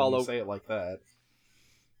sexy ketchup all when you over. say it like that.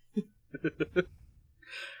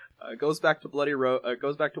 Goes back to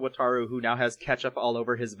goes back to Wataru, who now has ketchup all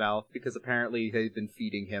over his mouth because apparently they've been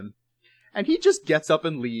feeding him, and he just gets up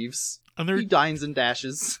and leaves. And He dines and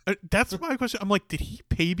dashes. that's my question. I'm like, did he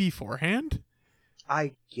pay beforehand?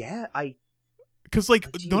 Because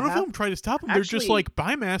like Do you none of have- them try to stop him. They're just Actually- like,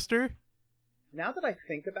 "Bye, master." Now that I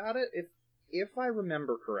think about it, if I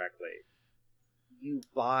remember correctly, you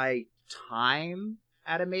buy time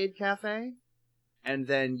at a maid cafe, and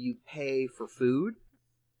then you pay for food,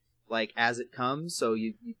 like as it comes. So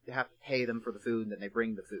you have to pay them for the food, and then they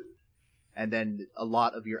bring the food, and then a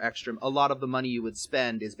lot of the money you would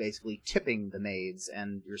spend is basically tipping the maids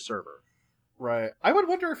and your server. Right. I would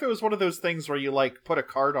wonder if it was one of those things where you like put a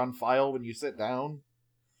card on file when you sit down.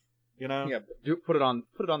 You know? Yeah, put it on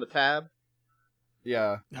the tab.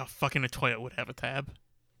 Yeah. Now, fucking Atoya would have a tab.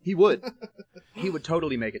 He would. He would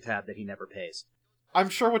totally make a tab that he never pays. I'm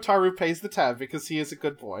sure Wataru pays the tab because he is a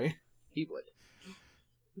good boy. He would.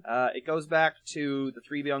 It goes back to the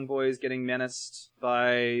three young boys getting menaced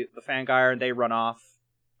by the Fangire, and they run off.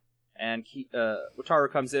 And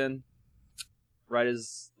Wataru comes in right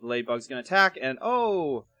as the Ladybug's going to attack, and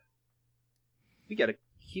we get a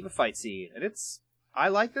Kiva fight scene. And I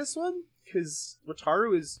like this one, because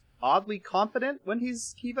Wataru is oddly confident when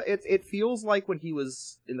he's Kiva. It feels like when he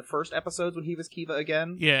was in the first episodes when he was Kiva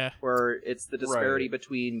again. Yeah. Where it's the disparity Right.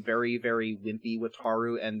 between very, very wimpy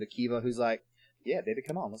Wataru and the Kiva who's like, yeah, baby,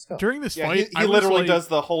 come on, let's go. During this Yeah, fight, he I was literally like- does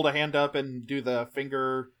the hold a hand up and do the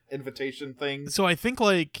finger invitation thing. So I think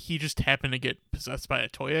like he just happened to get possessed by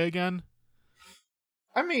Atoya again.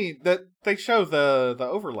 I mean, that they show the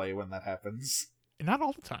overlay when that happens. Not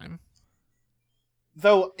all the time.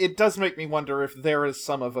 Though it does make me wonder if there is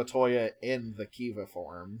some of Atoya in the Kiva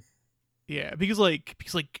form. Yeah, because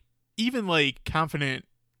even like confident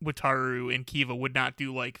Wataru and Kiva would not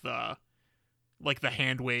do like the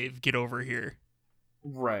hand wave, get over here.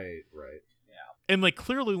 Right. And like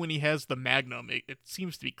clearly when he has the Magnum, it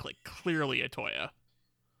seems to be like clearly Atoya.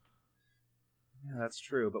 Yeah, that's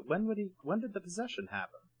true. But when did the possession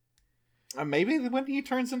happen? Maybe when he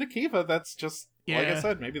turns into Kiva, that's just like I Yeah.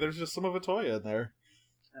 said. Maybe there's just some of Atoya in there.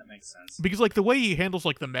 That makes sense. Because like the way he handles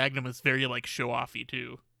like the Magnum is very like show offy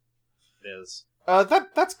too. It is.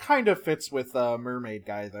 That's kind of fits with Mermaid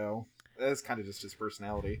Guy though. That's kind of just his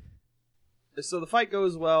personality. So the fight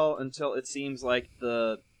goes well until it seems like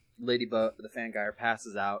the Ladybug, the Fangire,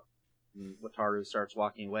 passes out, and Wataru starts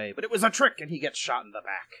walking away. But it was a trick, and he gets shot in the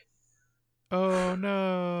back. Oh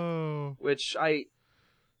no. Which I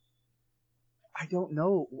don't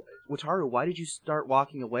know, Wataru. Why did you start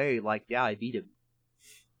walking away? Like, yeah, I beat him.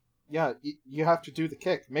 Yeah, you have to do the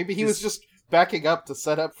kick. Maybe he was just backing up to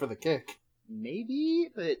set up for the kick. Maybe,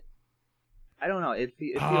 but I don't know. It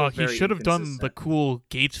feels Oh, he very should have done the inconsistent. cool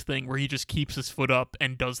Gates thing where he just keeps his foot up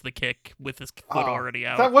and does the kick with his foot Oh, already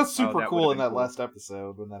out. That was Oh, super that cool would've in been that cool. last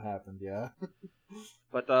episode when that happened, yeah.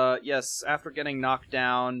 But yes, after getting knocked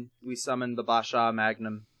down, we summon the Basha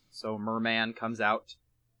Magnum. So Merman comes out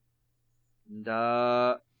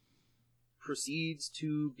and proceeds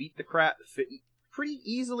to beat the crap, pretty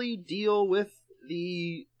easily deal with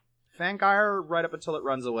the Fangire right up until it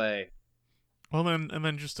runs away. Well, and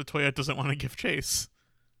then just Atoya doesn't want to give chase.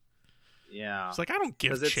 Yeah. It's like, I don't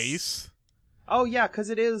give 'Cause it's- chase. Oh yeah, because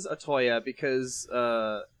it is Atoya. Because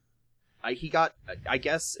I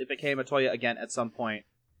guess it became Atoya again at some point.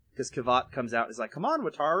 Because Kivat comes out and is like, "Come on,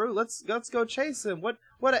 Wataru, let's go chase him." What?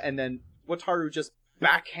 And then Wataru just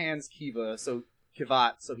backhands Kiva, so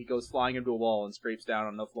he goes flying into a wall and scrapes down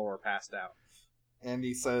on the floor, passed out. And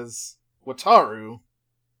he says, Wataru,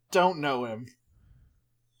 don't know him.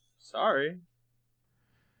 Sorry.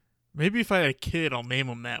 Maybe if I had a kid, I'll name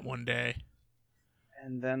him that one day.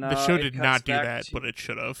 And then The show it did cuts not do back that, to- but it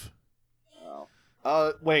should have.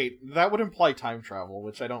 Oh. Wait, that would imply time travel,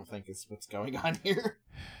 which I don't think is what's going on here.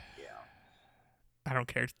 Yeah. I don't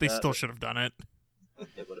care. They still should have done it.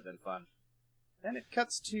 It would have been fun. Then it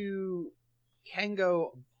cuts to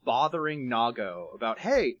Kengo bothering Nago about,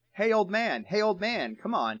 hey old man,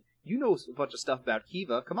 come on. You know a bunch of stuff about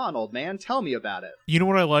Kiva. Come on, old man, tell me about it. You know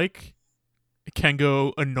what I like?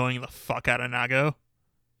 Kengo annoying the fuck out of Nago.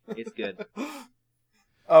 It's good.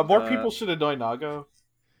 More people should annoy Nago.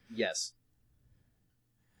 Yes.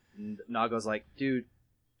 And Nago's like, dude,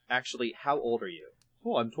 actually, how old are you?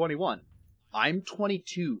 Oh, I'm 21. I'm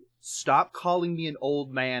 22. Stop calling me an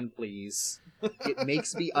old man, please. It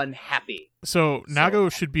makes me unhappy. So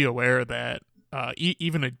Nago should be aware that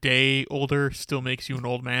even a day older still makes you an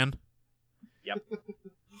old man.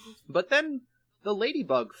 But then the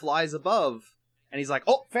ladybug flies above, and he's like,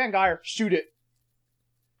 "Oh, Fangire, shoot it!"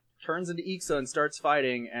 Turns into Ixa and starts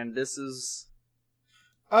fighting, and this is...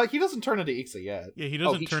 He doesn't turn into Ixa yet. Yeah, he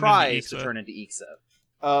doesn't he turn tries into Ixa. to turn into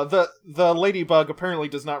Ixa. The ladybug apparently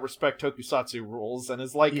does not respect Tokusatsu rules and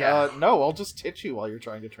is like, Yeah. no, I'll just hit you while you're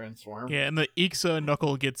trying to transform. Yeah, and the Ixa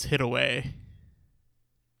knuckle gets hit away.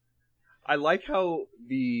 I like how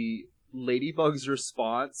the ladybug's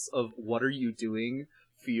response of "What are you doing?"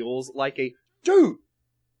 feels like a dude,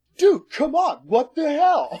 come on, what the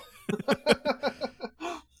hell?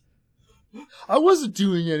 I wasn't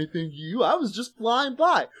doing anything to you. I was just flying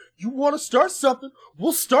by. You want to start something?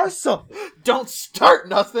 We'll start something. Don't start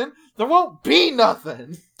nothing. There won't be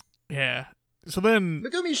nothing. Yeah. So then,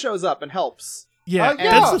 Megumi shows up and helps. yeah,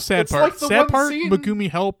 yeah, that's the sad it's part. like the Sad one part, scene- Megumi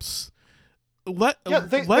helps. They less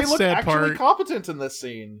look sad actually part. competent in this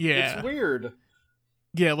scene. Yeah. It's weird.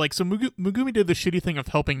 Yeah, like, so Megumi did the shitty thing of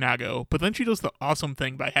helping Nago, but then she does the awesome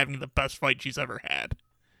thing by having the best fight she's ever had.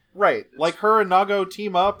 Right. Like, her and Nago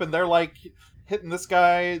team up, and they're, like, hitting this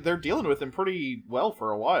guy. They're dealing with him pretty well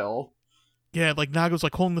for a while. Yeah, like, Nago's,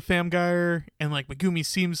 like, holding the Famgyre, and, like, Megumi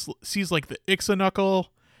sees, like, the Ixa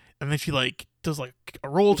knuckle, and then she, like, does, like, a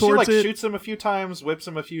roll She, towards like, it. shoots him a few times, whips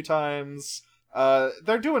him a few times.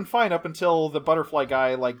 They're doing fine up until the butterfly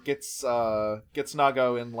guy, like, gets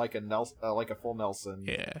Nago in, like, a full Nelson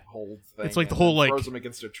Yeah. hold thing. It's like the and whole, then like, throws him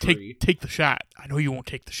against a tree. Take the shot. I know you won't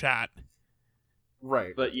take the shot.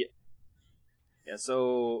 Right. But yeah,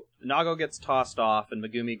 so Nago gets tossed off, and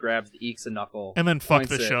Megumi grabs the Ixa knuckle. And then fuck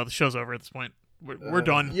points this it. show. The show's over at this point. We're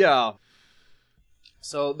done. Yeah.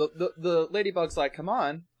 So the ladybug's like, "Come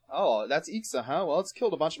on. Oh, that's Ixa, huh? Well, it's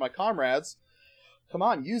killed a bunch of my comrades. Come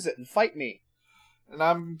on, use it and fight me. And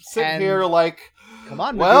I'm sitting And- here like, Come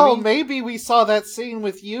on, Megumi. well, maybe we saw that scene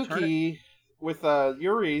with Yuki, with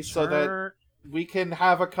Yuri, so that Turn- we can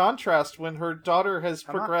have a contrast when her daughter has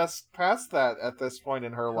Come on. progressed past that at this point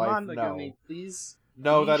in her Come life. on, Megumi, please.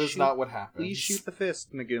 No, please that is shoot- not what happens. Please shoot the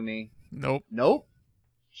fist, Megumi. Nope. Nope.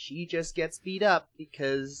 She just gets beat up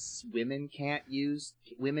because women can't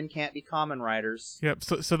be common riders. Yep.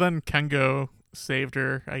 So then Kengo saved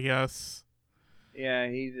her, I guess. Yeah,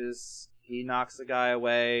 he knocks the guy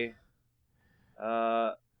away.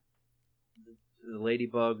 The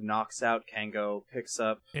ladybug knocks out Kengo, picks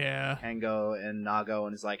up Yeah. Kengo and Nago,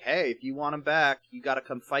 and is like, "Hey, if you want him back, you gotta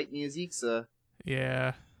come fight me as Ixa."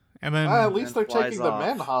 Yeah. And then At least they're and flies taking the off.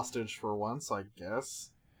 men hostage for once, I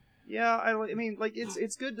guess. Yeah, I mean, like,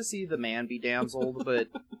 it's good to see the man be damseled, but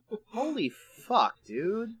holy fuck,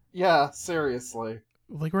 dude. Yeah, seriously.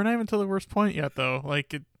 like we're not even to the worst point yet though.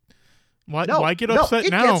 Like why get No, upset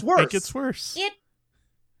it now? gets worse. It gets worse.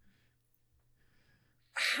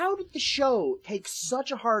 How did the show take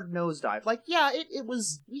such a hard nosedive? Like, yeah, it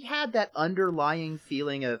was. We had that underlying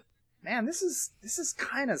feeling of, man, this is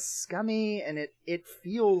kind of scummy, and it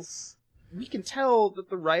feels. We can tell that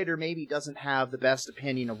the writer maybe doesn't have the best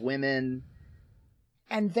opinion of women,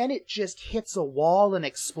 and then it just hits a wall and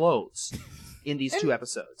explodes in these two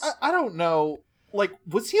episodes. I don't know. Like,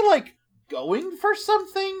 was he, like, going for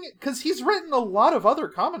something? Because he's written a lot of other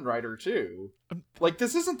Kamen Rider, too. Like,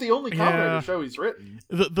 this isn't the only Kamen Yeah. Rider show he's written.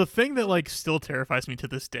 The thing that like still terrifies me to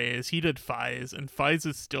this day is he did Fies, and Fies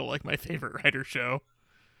is still like my favorite writer show.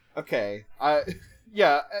 Okay.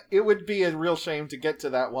 Yeah, it would be a real shame to get to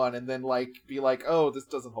that one and then, like, be like, oh, this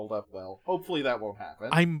doesn't hold up well. Hopefully that won't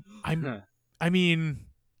happen. I mean,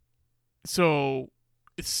 so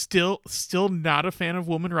it's still not a fan of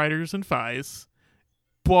woman writers and Fies,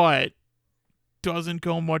 but doesn't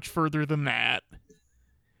go much further than that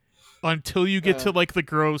until you get to like the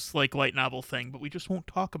gross like light novel thing. But we just won't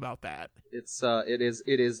talk about that. It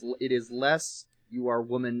is less. You are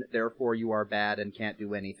woman, therefore you are bad and can't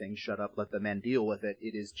do anything. Shut up, let the men deal with it.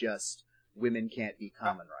 It is just women can't be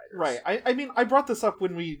common writers. Right. I mean, I brought this up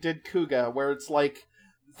when we did Kuga, where it's like,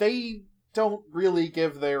 they don't really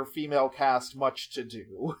give their female cast much to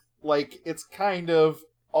do. Like, it's kind of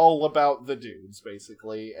all about the dudes,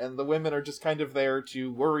 basically, and the women are just kind of there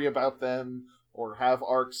to worry about them or have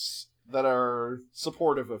arcs that are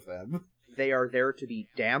supportive of them. They are there to be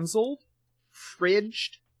damseled,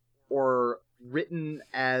 fridged, or written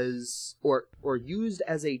as or used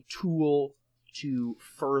as a tool to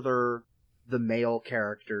further the male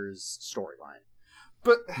character's storyline.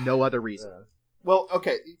 But No other reason. well,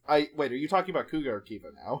 okay. Wait. Are you talking about Kuga or Kiva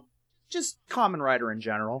now? Just common writer in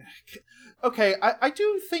general. Okay, I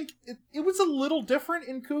do think it was a little different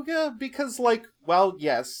in Kuga because, like, well,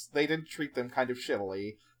 yes, they did treat them kind of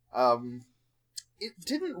shittily. It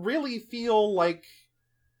didn't really feel like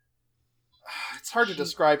It's hard to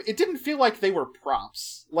describe. It didn't feel like they were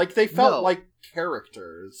props. Like, they felt No. like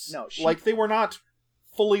characters. No, Like, they were not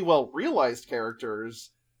fully well-realized characters,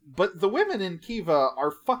 but the women in Kiva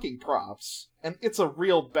are fucking props, and it's a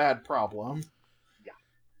real bad problem.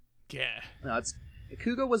 Yeah. No, it's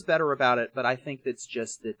Kuga was better about it, but I think it's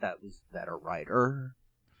just that was better writer.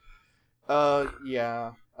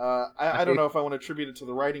 Yeah. I don't know if I want to attribute it to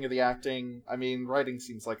the writing or the acting. I mean, writing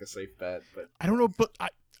seems like a safe bet, but... I don't know, but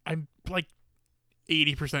I'm like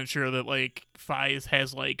 80% sure that like Fies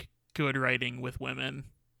has like good writing with women.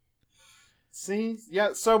 See?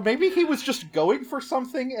 Yeah, so maybe he was just going for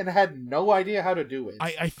something and had no idea how to do it.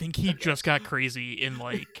 I think he just got crazy in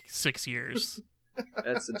like 6 years.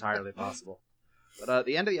 That's entirely possible. But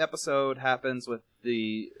the end of the episode happens with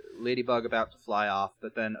the ladybug about to fly off,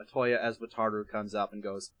 but then Otoya as Wataru comes up and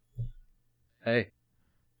goes, "Hey,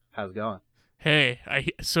 how's it going?" Hey,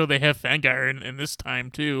 so they have Fangire in this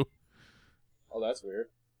time too. Oh, that's weird.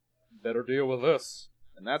 Better deal with this.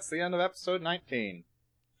 And that's the end of episode 19.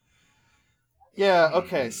 Yeah,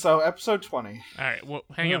 okay, so episode 20. All right, well,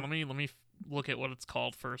 hang on. Let me look at what it's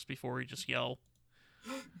called first before we just yell.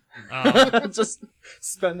 Just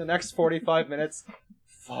spend the next 45 minutes.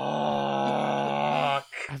 Fuck. I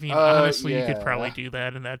mean, honestly, you could yeah. probably do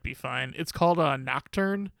that, and that'd be fine. It's called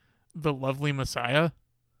Nocturne, the Lovely Messiah.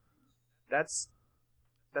 That's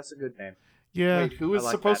a good name. Yeah, Wait, who is I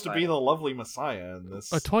like supposed that to be title. the lovely messiah in this?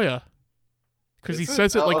 Otoya. Because he Is it?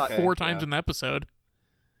 says it Oh, like okay, 4 times yeah. in the episode.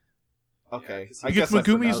 Okay, Yeah, I because guess that's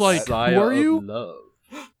Megumi's enough. like, Messiah who are of you? Love.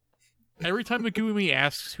 Every time Megumi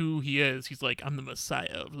asks who he is, he's like, I'm the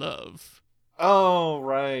Messiah of Love. Oh,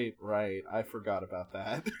 right. I forgot about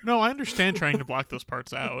that. No, I understand trying to block those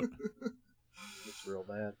parts out. It's real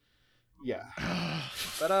bad. Yeah.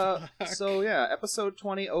 But so yeah, episode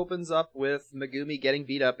 20 opens up with Megumi getting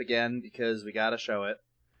beat up again because we gotta show it.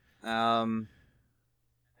 And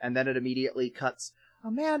then it immediately cuts.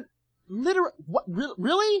 Oh man, literally, what?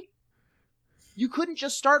 Really? You couldn't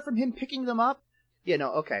just start from him picking them up? Yeah,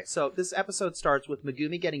 no, okay. So this episode starts with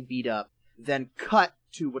Megumi getting beat up, then cut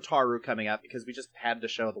to Wataru coming up because we just had to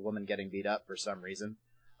show the woman getting beat up for some reason.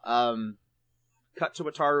 Cut to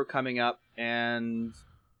Wataru coming up and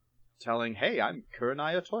telling, "Hey, I'm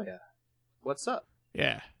Kurenai Otoya. What's up?"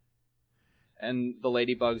 Yeah. And the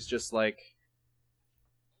ladybug's just like,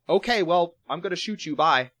 "Okay, well, I'm gonna shoot you,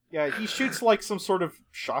 bye." Yeah, he shoots like some sort of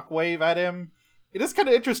shockwave at him. It is kind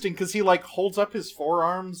of interesting because he like holds up his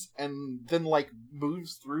forearms and then like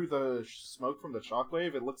moves through the smoke from the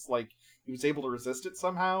shockwave. It looks like he was able to resist it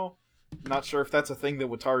somehow. Not sure if that's a thing that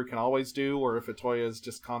Wataru can always do, or if Otoya is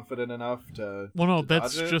just confident enough to. Well, no, to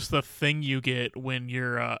that's dodge it. just the thing you get when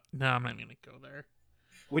you're, no, I'm not gonna go there.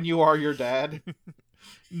 When you are your dad.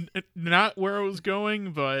 Not where I was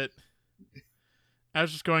going, but I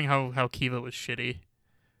was just going how Kiva was shitty.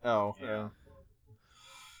 Oh, yeah.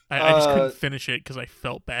 I just couldn't finish it because I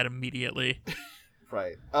felt bad immediately.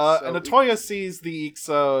 Right. So and Otoya sees the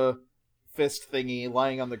Ixa fist thingy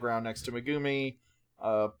lying on the ground next to Megumi.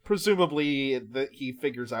 Presumably that he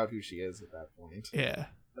figures out who she is at that point. Yeah.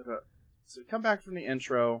 Okay. So we come back from the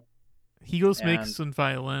intro. He goes And- makes some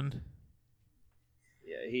violin.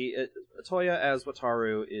 Yeah, Otoya as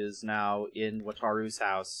Wataru is now in Wataru's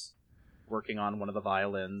house, working on one of the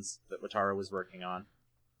violins that Wataru was working on.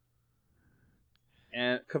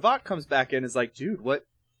 And Kavak comes back in and is like, "Dude, what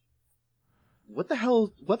the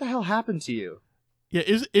hell happened to you?" Yeah,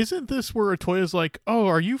 isn't this where Otoya's like, oh,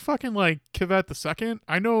 are you fucking like Kivat the Second?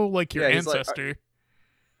 I know like your Yeah, he's like, ancestor.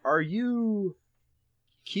 Are you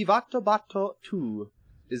Kivato Bato 2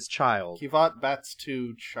 is child? Kivat bats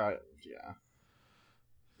to child, yeah.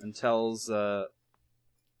 And tells And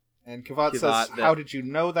Kivat Kivat says, that- "How did you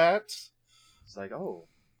know that?" it's like, "Oh,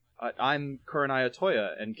 I'm Kurenai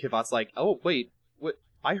Otoya." And Kivat's like, "Oh, wait, what?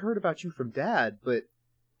 I heard about you from Dad, but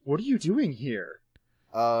what are you doing here?"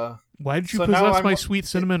 Why did you so now possess I'm- my sweet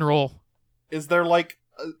cinnamon roll? Is there like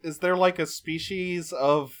a species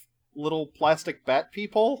of little plastic bat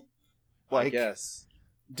people? I Like, guess.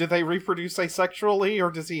 do they reproduce asexually, or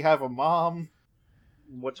does he have a mom?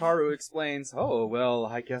 Wataru explains, "Oh, well,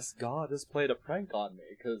 I guess God has played a prank on me,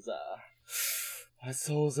 because, my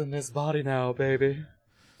soul's in this body now, baby."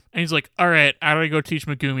 And he's like, all right, I gotta go teach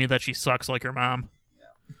Megumi that she sucks like her mom.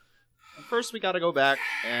 First, we gotta go back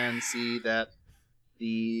and see that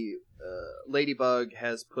the ladybug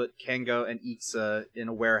has put Kengo and Ixa in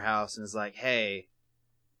a warehouse and is like, "Hey,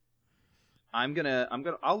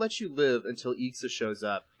 I'll let you live until Ixa shows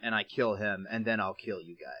up and I kill him, and then I'll kill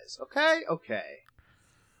you guys. Okay? Okay."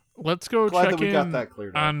 Let's go Glad check that we in got that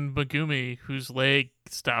cleared up. on Megumi, whose leg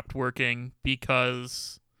stopped working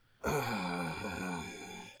because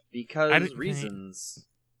because reasons.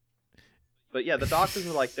 But yeah, the doctors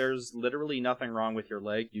are like, there's literally nothing wrong with your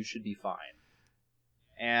leg. You should be fine.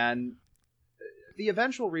 And the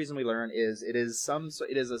eventual reason we learn is it is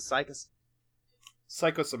a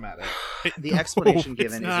psychosomatic. The explanation No,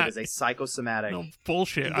 given is not. it is a psychosomatic. No,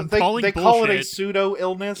 bullshit. I'm they calling they bullshit. call it a pseudo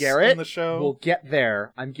illness Garrett, in the show. we'll get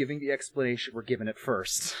there. I'm giving the explanation. We're giving it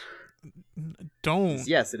first. Don't.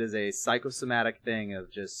 Yes, it is a psychosomatic thing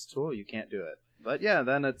of just, oh, you can't do it. But yeah,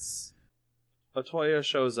 then it's Otoya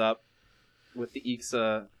shows up with the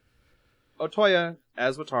Ixa. Otoya,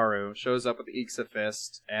 as Wataru, shows up with the Ixa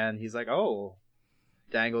fist, and he's like, oh,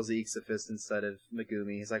 dangles the Ixa fist instead of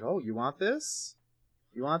Megumi. He's like, oh, you want this?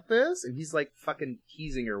 You want this? And he's like fucking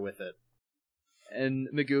teasing her with it. And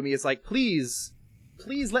Megumi is like, please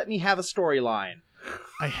let me have a storyline.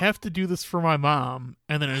 I have to do this for my mom.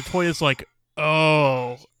 And then Otoya's like,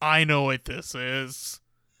 oh, I know what this is.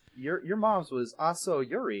 Your mom's was Aso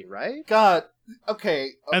Yuri, right? God, okay.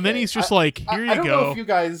 And then he's just like, here I you don't know go. if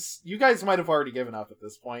you guys might have already given up at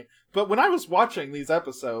this point, but when I was watching these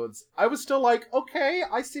episodes, I was still like, okay,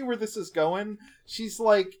 I see where this is going. She's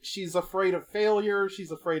afraid of failure,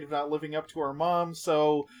 she's afraid of not living up to her mom,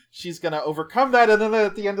 so she's gonna overcome that, and then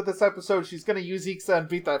at the end of this episode, she's gonna use Ixa and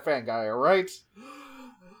beat that fan guy, alright?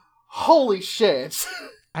 Holy shit.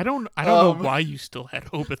 I don't know why you still had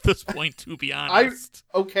hope at this point, to be honest.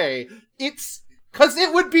 Okay, it's because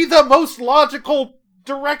it would be the most logical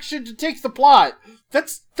direction to take the plot.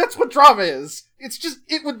 That's what drama is.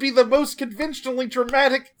 It would be the most conventionally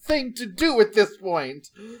dramatic thing to do at this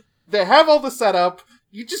point. They have all the setup,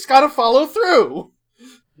 you just gotta follow through.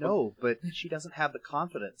 No, but she doesn't have the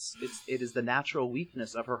confidence. It is the natural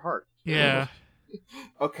weakness of her heart. Yeah.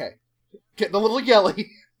 Okay, getting a little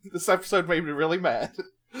yelly. This episode made me really mad.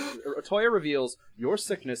 Otoya reveals, your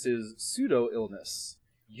sickness is pseudo-illness.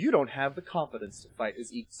 You don't have the confidence to fight as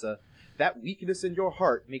Ixa. That weakness in your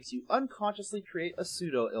heart makes you unconsciously create a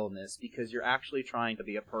pseudo-illness because you're actually trying to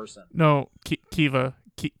be a person. No, Kiva,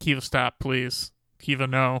 stop, please. Kiva,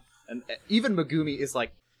 no. And even Megumi is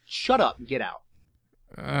like, shut up and get out.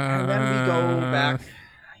 And then we go back.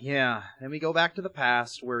 Yeah, then we go back to the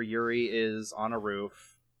past where Yuri is on a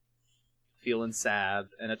roof, feeling sad,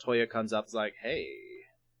 and Otoya comes up and is like, hey,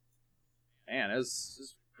 man, it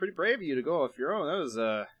was pretty brave of you to go off your own. That was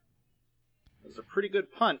a pretty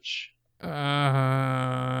good punch. Hey,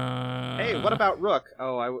 what about Rook?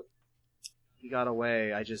 Oh, he got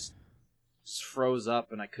away. I just froze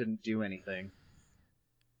up and I couldn't do anything.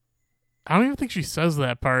 I don't even think she says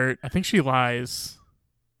that part. I think she lies.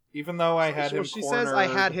 Even though I had him she cornered. says I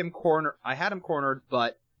had him cornered,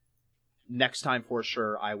 but next time for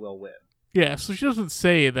sure I will win. Yeah, so she doesn't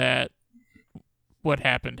say that what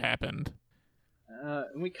happened.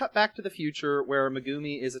 And we cut back to the future where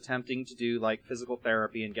Megumi is attempting to do like physical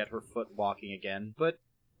therapy and get her foot walking again, but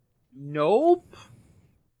nope.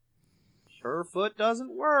 Her foot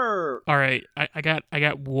doesn't work. All right, I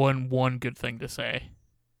got one good thing to say.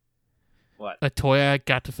 What? Otoya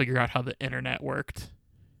got to figure out how the internet worked.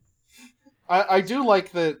 I do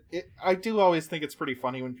like that. I do always think it's pretty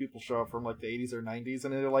funny when people show up from like the 80s or 90s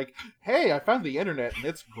and they're like, "Hey, I found the internet and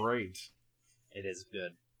it's great." It is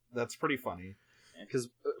good. That's pretty funny. Because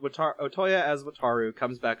Otoya as Wataru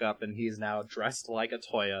comes back up and he's now dressed like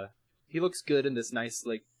Otoya. He looks good in this nice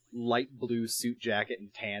like light blue suit jacket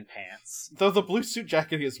and tan pants. Though the blue suit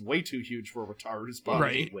jacket is way too huge for Wataru's body.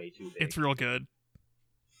 Right. Way too big. It's real good.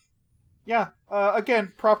 Yeah.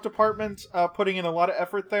 Again, prop department putting in a lot of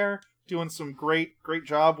effort there. Doing some great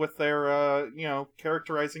job with their,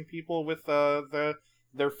 characterizing people with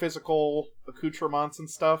their physical accoutrements and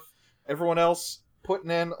stuff. Everyone else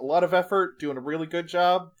putting in a lot of effort, doing a really good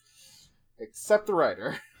job, except the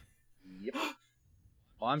writer. Yep.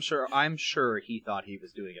 Well, I'm sure he thought he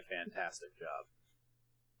was doing a fantastic job.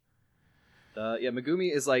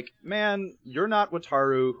 Megumi is like, man, you're not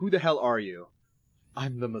Wataru. Who the hell are you?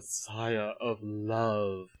 I'm the Messiah of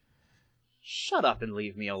Love. Shut up and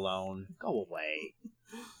leave me alone. Go away.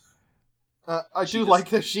 I do like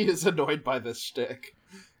that she is annoyed by this shtick.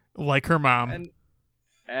 Like her mom.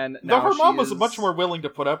 And though now her mom is was much more willing to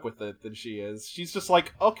put up with it than she is. She's just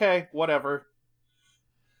like, okay, whatever.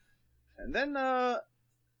 And then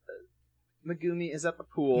Megumi is at the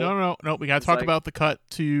pool. No. We gotta talk about the cut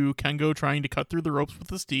to Kengo trying to cut through the ropes with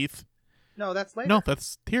his teeth. No, that's later. No,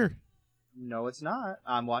 that's here. No, it's not.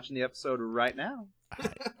 I'm watching the episode right now.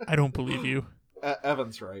 I don't believe you.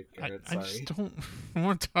 Evan's right, Garrett. I Sorry. just don't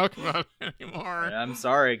want to talk about it anymore. I'm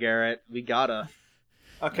sorry, Garrett. We gotta.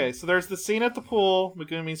 Okay, so there's the scene at the pool.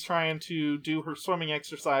 Megumi's trying to do her swimming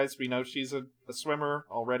exercise. We know she's a swimmer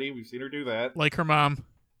already. We've seen her do that. Like her mom.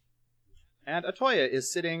 And Otoya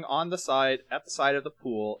is sitting at the side of the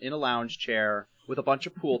pool in a lounge chair with a bunch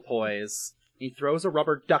of pool toys. He throws a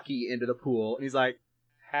rubber ducky into the pool, and he's like,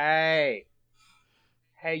 Hey,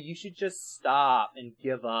 you should just stop and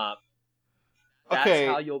give up. That's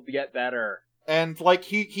how you'll get better. And, like,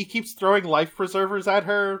 he keeps throwing life preservers at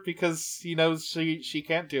her because he knows she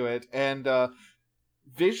can't do it. And,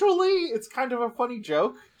 visually, it's kind of a funny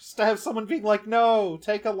joke. Just to have someone being like, no,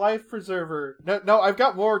 take a life preserver. No, I've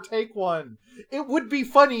got more, take one. It would be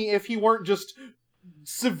funny if he weren't just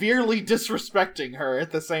severely disrespecting her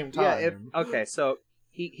at the same time. Yeah, so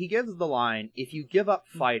he gives the line, if you give up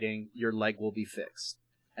fighting, your leg will be fixed.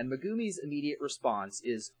 And Megumi's immediate response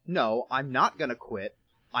is, no, I'm not gonna quit.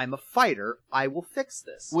 I'm a fighter. I will fix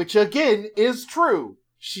this. Which, again, is true.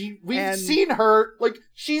 We've seen her, like,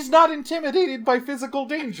 she's not intimidated by physical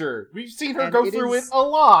danger. We've seen her go through it a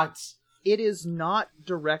lot. It is not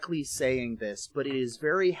directly saying this, but it is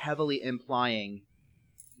very heavily implying,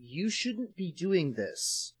 you shouldn't be doing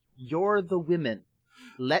this. You're the women.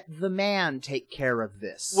 Let the man take care of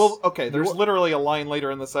this. Well, okay, there's literally a line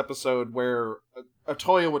later in this episode where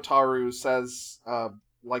Otoya Wataru says,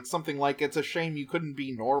 like, something like, it's a shame you couldn't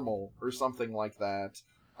be normal, or something like that.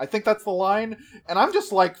 I think that's the line, and I'm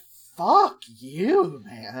just like, fuck you,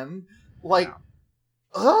 man. Like,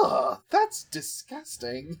 ugh, that's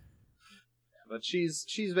disgusting. But she's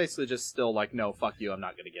basically just still like, no, fuck you, I'm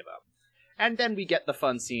not gonna give up. And then we get the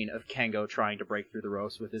fun scene of Kengo trying to break through the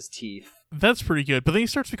ropes with his teeth. That's pretty good, but then he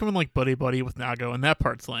starts becoming like buddy-buddy with Nago, and that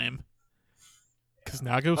part's lame. Because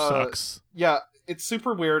Nago sucks. Yeah, it's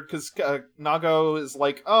super weird, because Nago is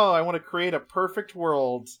like, oh, I want to create a perfect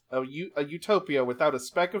world, a utopia without a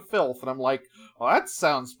speck of filth, and I'm like, well, that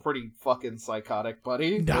sounds pretty fucking psychotic,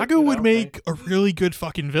 buddy. Nago would make a really good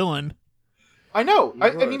fucking villain. I know.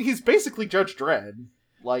 I mean, he's basically Judge Dredd.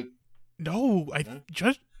 Like, no,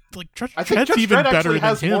 Judge I think Dredd's Judge even Dredd better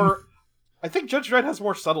actually than him. I think Judge Dredd has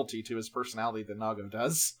more subtlety to his personality than Nago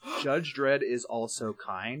does. Judge Dredd is also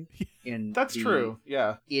kind. That's true,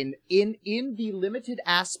 yeah. In the limited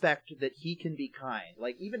aspect that he can be kind.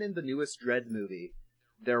 Like, even in the newest Dredd movie,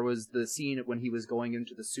 there was the scene when he was going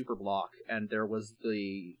into the super block, and there was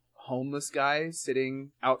the homeless guy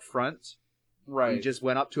sitting out front. Right. He just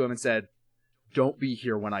went up to him and said, don't be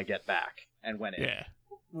here when I get back, and went in. Yeah.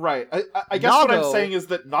 Right. I guess what I'm saying is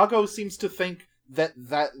that Nago seems to think that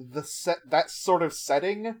sort of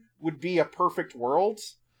setting would be a perfect world,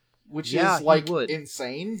 which is like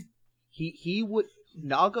insane. He would.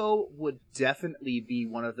 Nago would definitely be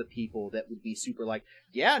one of the people that would be super like,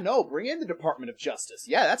 yeah, no, bring in the Department of Justice.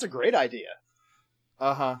 Yeah, that's a great idea.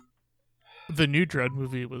 Uh-huh. The new Dredd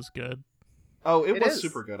movie was good. Oh, it was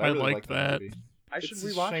super good. I really liked that movie. It's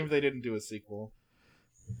a shame they didn't do a sequel.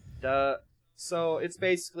 So it's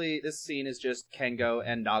basically, this scene is just Kengo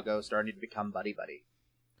and Nago starting to become buddy-buddy.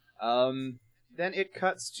 Then it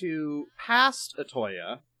cuts to past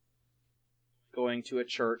Otoya, going to a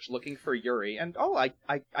church looking for Yuri, and I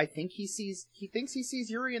think he thinks he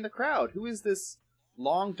sees Yuri in the crowd. Who is this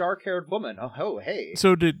long, dark-haired woman? Oh, hey.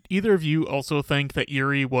 So did either of you also think that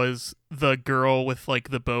Yuri was the girl with, like,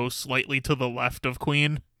 the bow slightly to the left of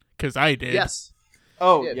Queen? Because I did. Yes.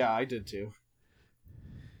 Oh, yeah, I did too.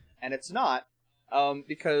 And it's not,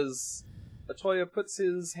 because Otoya puts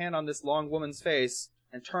his hand on this long woman's face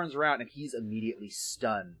and turns around, and he's immediately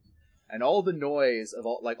stunned. And all the noise of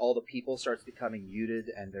all the people starts becoming muted,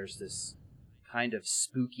 and there's this kind of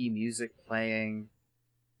spooky music playing.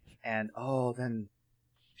 And then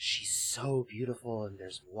she's so beautiful, and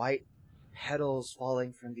there's white petals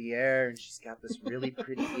falling from the air, and she's got this really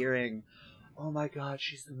pretty earring. Oh my god,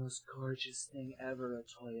 she's the most gorgeous thing ever.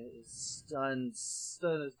 Otoya is stunned.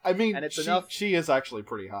 I mean, and it's she is actually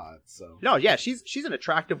pretty hot, so. No, yeah, she's an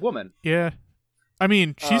attractive woman. Yeah. I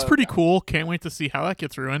mean, she's pretty cool. Can't wait to see how that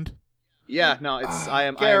gets ruined. Yeah, no, I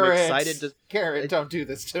am excited to... Garrett, don't do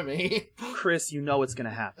this to me. Chris, you know it's gonna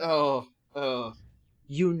happen. Oh.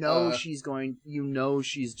 You know she's going... You know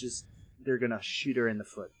she's just... They're gonna shoot her in the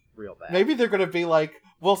foot real bad. Maybe they're gonna be like,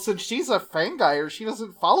 well, since she's a Fangire, she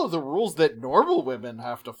doesn't follow the rules that normal women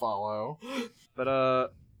have to follow.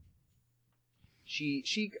 But, she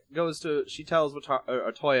tells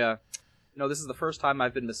Otoya, no, this is the first time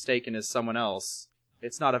I've been mistaken as someone else.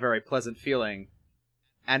 It's not a very pleasant feeling.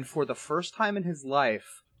 And for the first time in his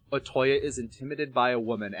life, Otoya is intimidated by a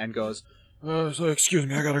woman and goes, excuse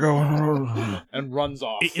me, I gotta go, and runs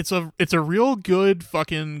off. It's a real good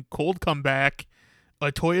fucking cold comeback.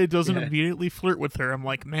 Otoya doesn't immediately flirt with her. I'm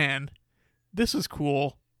like, man, this is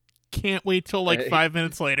cool. Can't wait till 5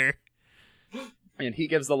 minutes later. And he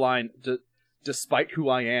gives the line, despite who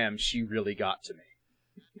I am, she really got to me.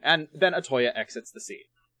 And then Otoya exits the scene.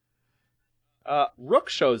 Rook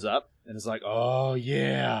shows up and is like, "Oh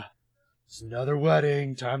yeah, it's another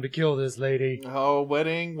wedding. Time to kill this lady." Oh,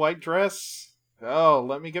 wedding, white dress. Oh,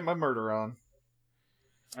 let me get my murder on.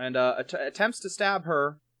 And attempts to stab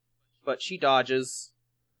her, but she dodges.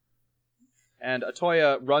 And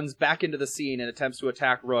Atoya runs back into the scene and attempts to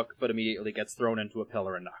attack Rook, but immediately gets thrown into a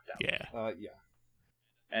pillar and knocked out. Yeah. Yeah.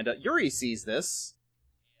 And Yuri sees this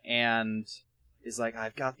and is like,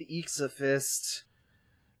 "I've got the Ixa fist.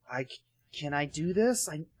 Can I do this?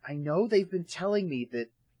 I know they've been telling me that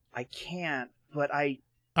I can't, but I'm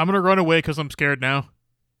gonna run away because I'm scared now.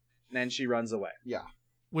 And then she runs away. Yeah.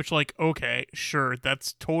 Which, like, okay, sure,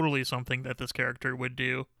 that's totally something that this character would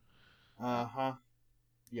do. Uh-huh.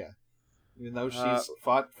 Yeah. Even though she's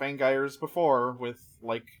fought Fangires before with,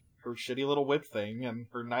 like, her shitty little whip thing and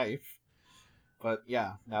her knife. But,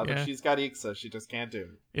 yeah, now that she's got Ixa, she just can't do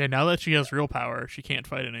it. Yeah, now that she has real power, she can't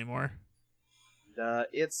fight anymore.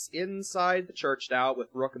 It's inside the church now, with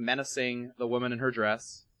Rook menacing the woman in her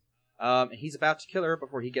dress. He's about to kill her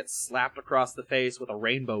before he gets slapped across the face with a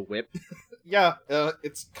rainbow whip. Yeah,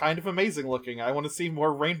 it's kind of amazing looking. I want to see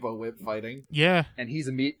more rainbow whip fighting. Yeah. And he's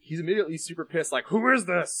immediately super pissed, like, "Who is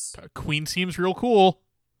this?" Queen seems real cool.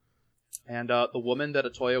 And the woman that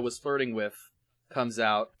Atoya was flirting with comes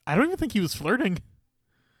out. I don't even think he was flirting.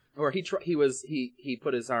 Or he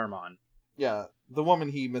put his arm on. Yeah, the woman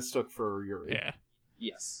he mistook for Yuri. Yeah.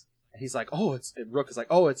 Yes. And he's like, "Oh, Rook is like,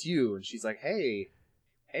 "Oh, it's you." And she's like, Hey,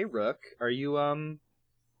 Rook, are you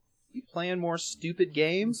playing more stupid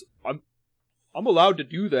games? I'm allowed to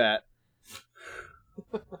do that."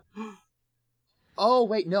 Oh,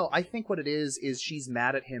 wait, no. I think what it is she's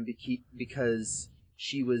mad at him because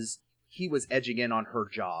he was edging in on her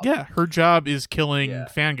job. Yeah, her job is killing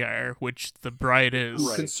Fangire, which the bride is.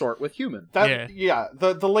 Who consort with human.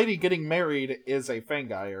 The lady getting married is a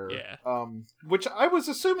Fangire. Yeah. Which I was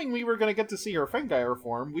assuming we were going to get to see her Fangire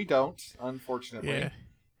form. We don't, unfortunately. Yeah.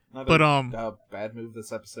 Not but a bad move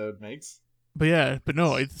this episode makes. But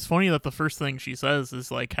no, it's funny that the first thing she says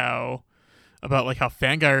is like how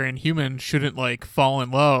Fangire and human shouldn't like fall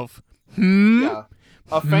in love. Yeah.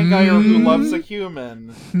 A Fangire who loves a human.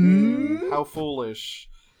 How foolish.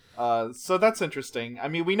 So that's interesting. I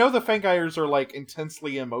mean, we know the Fangires are like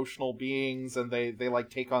intensely emotional beings and they like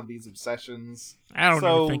take on these obsessions. I don't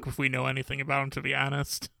even think if we know anything about them, to be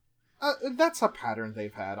honest. That's a pattern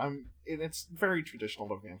they've had. It's very traditional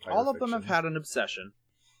to vampire All of fiction. them have had an obsession.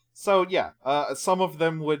 So yeah, some of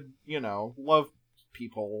them would, love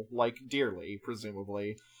people like dearly,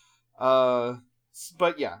 presumably.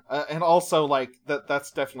 But yeah, and also like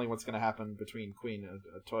that's definitely what's going to happen between Queen and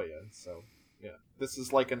Atoya. So yeah, this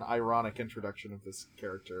is like an ironic introduction of this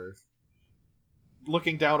character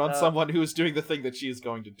looking down on someone who is doing the thing that she is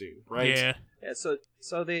going to do, right? Yeah.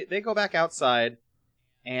 So they go back outside,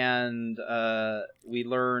 and we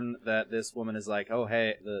learn that this woman is like, "Oh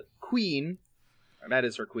hey, the Queen." That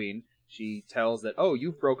is her queen. She tells that, "Oh,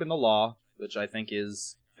 you've broken the law," which I think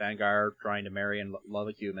is Fangire trying to marry and love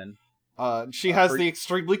a human. She has the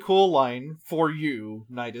extremely cool line, "For you,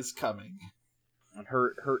 night is coming." And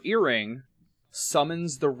her earring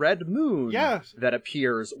summons the red moon that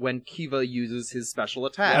appears when Kiva uses his special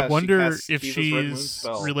attack. I wonder if Kiva's red moon she's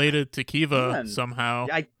spell. related to Kiva somehow.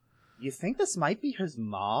 You think this might be his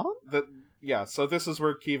mom? Yeah, so this is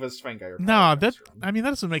where Kiva's Fangire. No, that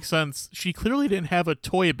doesn't make sense. She clearly didn't have a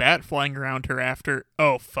toy bat flying around her after.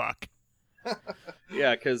 Oh, fuck.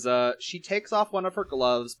 Yeah, because she takes off one of her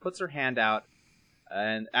gloves, puts her hand out,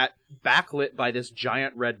 and backlit by this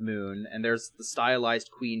giant red moon, and there's the stylized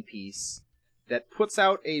queen piece that puts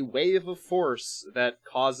out a wave of force that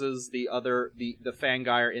causes the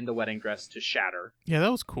Fangire in the wedding dress to shatter. Yeah,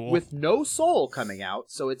 that was cool. With no soul coming out,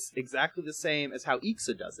 so it's exactly the same as how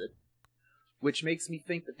Ixa does it. Which makes me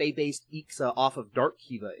think that they based Ixa off of Dark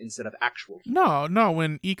Kiva instead of actual Kiva. No,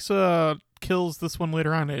 when Ixa kills this one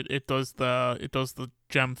later on, it does the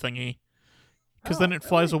gem thingy. Because then it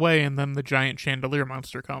flies away, and then the giant chandelier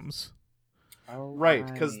monster comes. Oh, right,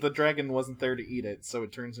 because the dragon wasn't there to eat it, so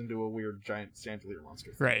it turns into a weird giant chandelier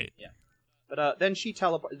monster thing. Right. Yeah. But then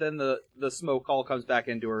then the smoke all comes back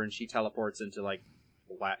into her, and she teleports into like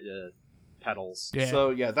petals. Yeah.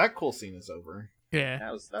 So yeah, that cool scene is over. Yeah.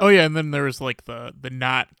 That was Oh yeah, and then there was like the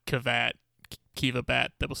not Kiva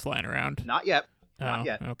bat that was flying around. Not yet. Oh, Not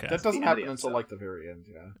yet. Okay. That doesn't the happen end of the until like the very end.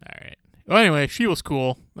 Yeah. All right. Well, anyway, she was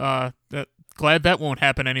cool. Glad that won't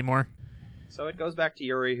happen anymore. So it goes back to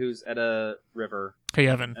Yuri, who's at a river, Hey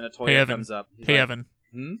Evan. and Atoya comes up. He's Hey like, Evan.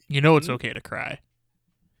 Hmm? You know it's okay to cry.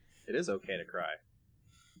 It is okay to cry.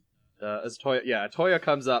 Atoya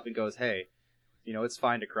comes up and goes, "Hey, it's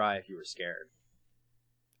fine to cry if you were scared."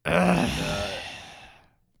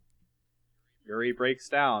 Yuri breaks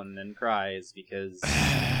down and cries because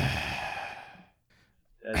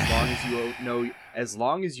as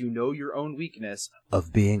long as you know your own weakness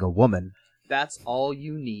of being a woman, that's all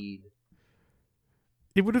you need.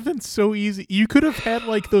 It would have been so easy. You could have had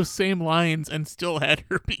like those same lines and still had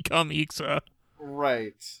her become Ixa.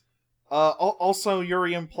 Right. Also,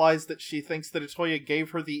 Yuri implies that she thinks that Otoya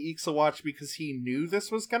gave her the Ixa watch because he knew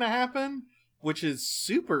this was gonna happen, which is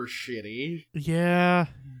super shitty. Yeah.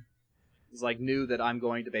 He's like, knew that I'm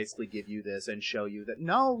going to basically give you this and show you that,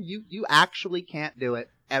 no, you actually can't do it,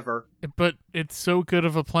 ever. But it's so good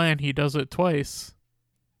of a plan, he does it twice.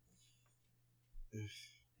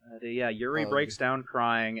 Yeah, Yuri breaks down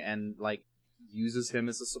crying and, like, uses him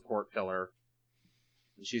as a support pillar.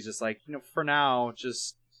 And she's just like, for now,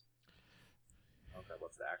 just... Okay,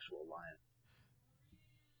 what's the actual line?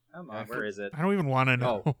 Come on, where is it? I don't even want to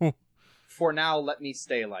know. Oh. For now, let me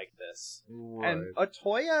stay like this. Right. And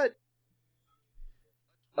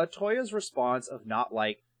Otoya's response of not,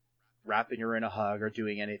 like, wrapping her in a hug or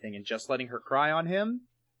doing anything and just letting her cry on him,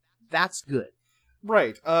 that's good.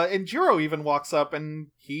 Right. And Jiro even walks up and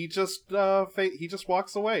he just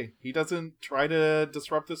walks away. He doesn't try to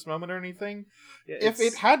disrupt this moment or anything. If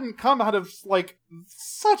it hadn't come out of, like,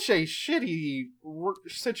 such a shitty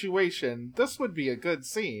situation, this would be a good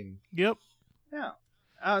scene. Yep. Yeah.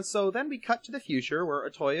 So then we cut to the future where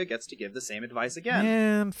Otoya gets to give the same advice again.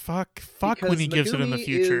 Man, fuck Because when he gives it in the Megumi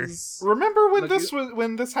future. Remember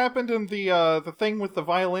when this happened in the thing with the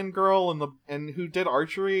violin girl and who did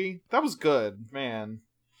archery? That was good, man.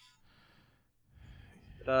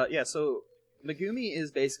 Yeah, so Megumi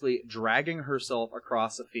is basically dragging herself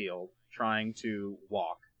across a field, trying to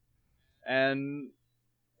walk. And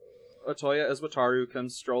Otoya as Wataru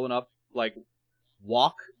comes strolling up, like,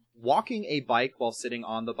 walking a bike while sitting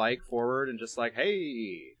on the bike forward and just like,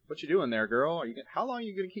 hey, what you doing there, girl? How long are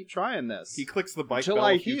you going to keep trying this? He clicks the bike Until bell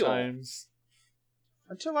I a few heal. times.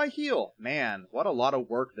 Until I heal. Man, what a lot of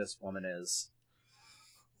work this woman is.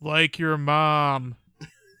 Like your mom.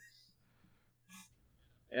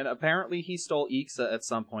 And apparently he stole Ixa at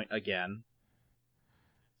some point again.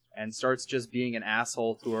 And starts just being an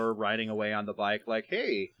asshole to her, riding away on the bike like,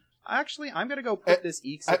 hey, actually, I'm going to go put this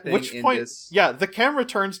Ixa thing which in point, this... Yeah, the camera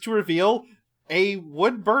turns to reveal a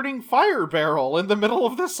wood-burning fire barrel in the middle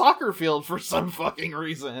of the soccer field for some fucking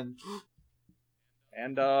reason.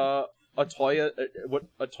 And, Otoya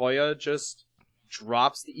just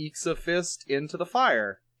drops the Ixa fist into the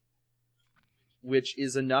fire. Which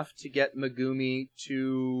is enough to get Megumi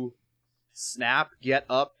to snap, get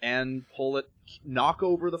up, and pull it, knock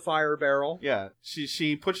over the fire barrel. Yeah,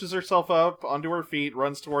 she pushes herself up onto her feet,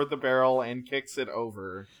 runs toward the barrel, and kicks it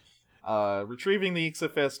over. Retrieving the Ixa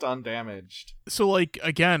fist undamaged. So, like,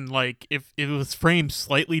 again, like, if it was framed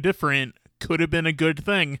slightly different, could have been a good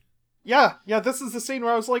thing. Yeah, this is the scene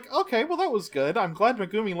where I was like, okay, well that was good. I'm glad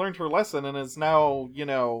Megumi learned her lesson and is now,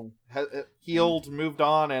 healed, moved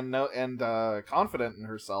on, and confident in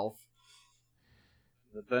herself.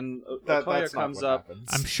 But then That's Otoya not comes what up. happens.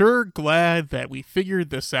 I'm sure glad that we figured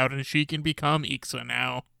this out and she can become Ixa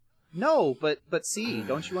now. No, but see,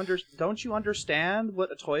 don't you understand what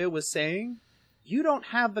Otoya was saying? You don't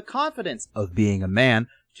have the confidence of being a man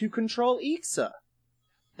to control Ixa.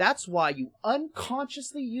 That's why you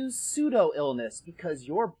unconsciously use pseudo-illness, because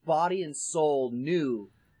your body and soul knew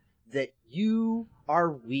that you are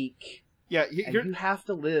weak. Yeah, And you have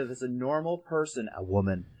to live as a normal person, a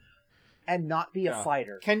woman, and not be a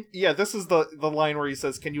fighter. This is the line where he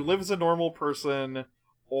says, can you live as a normal person,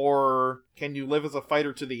 or can you live as a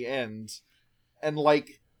fighter to the end? And,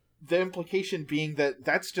 like, the implication being that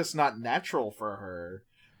that's just not natural for her.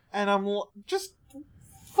 And I'm just...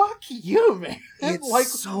 Fuck you, man. It's like,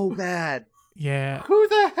 so bad. Yeah. Who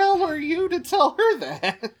the hell are you to tell her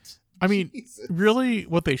that? I mean, Jesus. really,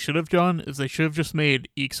 what they should have done is they should have just made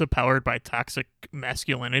Ixa powered by toxic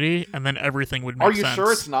masculinity, and then everything would make sense. Are you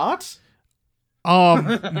sure it's not?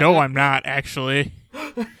 No, I'm not, actually.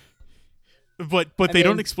 But they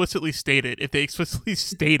don't explicitly state it. If they explicitly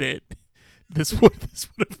state it, this would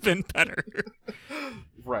have been better.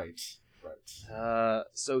 Right.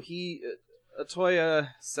 So Otoya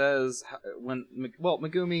says,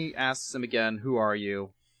 Megumi asks him again, who are you?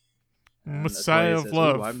 And Messiah Otoya of says,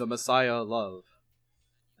 love. I'm the Messiah of love.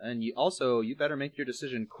 And you better make your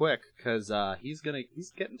decision quick, because he's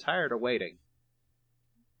getting tired of waiting.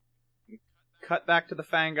 Cut back to the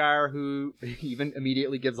Fangire, who even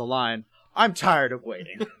immediately gives a line, I'm tired of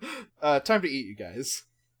waiting. Time to eat, you guys.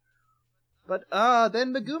 But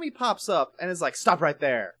then Megumi pops up and is like, stop right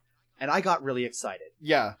there. And I got really excited.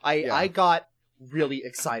 Yeah. I got really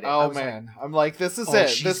excited. I Oh was like, man, I'm like, this is oh, it.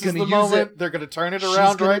 she's This is gonna the use moment. it. They're gonna turn it She's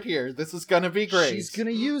around gonna- right here. This is gonna be great. she's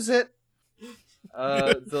gonna use it.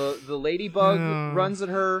 The ladybug No. runs at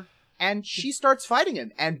her, and she starts fighting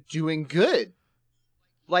him and doing good.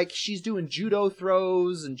 Like she's doing judo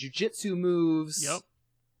throws and jujitsu moves. Yep.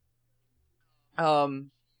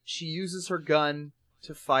 She uses her gun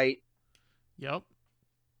to fight. Yep.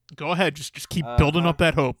 Go ahead. Just keep building up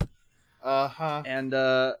that hope. Uh-huh. And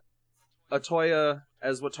Otoya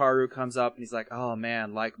as Wataru comes up and he's like, "Oh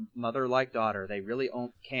man, like mother, like daughter. They really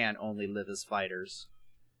can only live as fighters."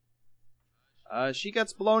 She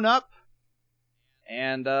gets blown up,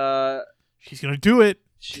 and She's gonna do it.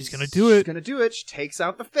 She's gonna do it. She's gonna do it. She takes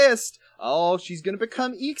out the fist. Oh, she's gonna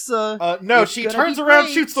become Ixa. No, It's she gonna turns be around,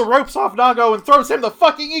 great. shoots the ropes off Nago, and throws him the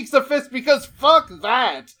fucking Ixa fist because fuck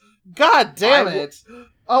that! God damn it!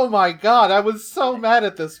 Oh my god, I was so mad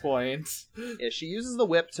at this point. Yeah, she uses the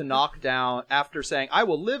whip to knock down, after saying, "I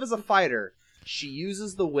will live as a fighter." She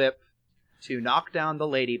uses the whip to knock down the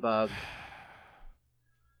ladybug.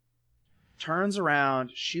 Turns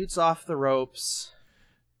around, shoots off the ropes,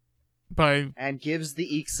 By and gives the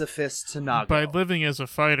Ixa fist to Nago. by living as a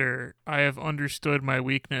fighter, I have understood my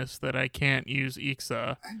weakness that I can't use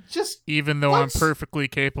Ixa, Just even though What? I'm perfectly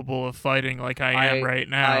capable of fighting like I am right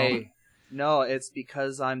now. No, it's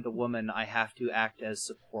because I'm the woman. I have to act as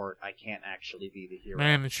support. I can't actually be the hero.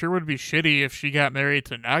 Man, it sure would be shitty if she got married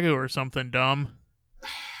to Nago or something dumb.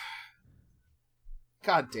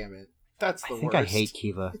 god damn it. That's the I think worst. I hate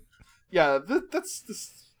Kiva. Yeah, that's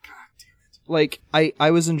this. God damn it. Like,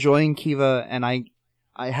 I was enjoying Kiva, and I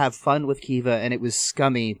have fun with Kiva, and it was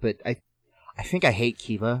scummy, but I think I hate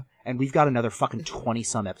Kiva, and we've got another fucking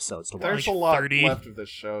 20-some episodes to watch. There's Like a lot 30. left of this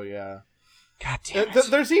show, yeah. God damn it.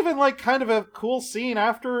 There's even like kind of a cool scene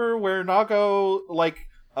after where Nago like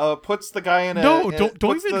puts the guy in a No, don't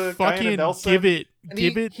puts even the guy in a fucking Nelson, give it. and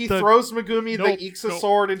Give he, it he the. throws Megumi Nope, the Ixa nope.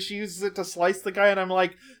 sword, and she uses it to slice the guy. And I'm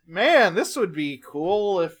like, man, this would be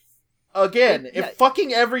cool if if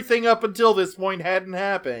fucking everything up until this point hadn't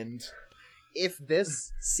happened. If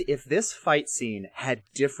this fight scene had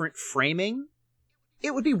different framing,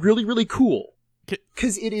 it would be really, really cool.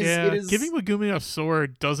 Because it is giving Megumi a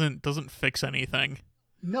sword doesn't fix anything.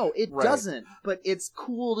 No, it Right. doesn't. But it's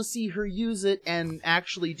cool to see her use it and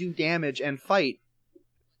actually do damage and fight.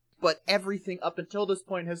 But everything up until this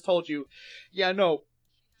point has told you, yeah, no,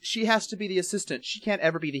 she has to be the assistant. She can't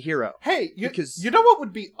ever be the hero. Hey, Because- you know what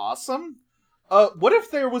would be awesome? What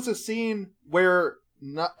if there was a scene where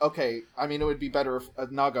okay, I mean, it would be better if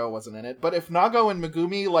Nago wasn't in it, but if Nago and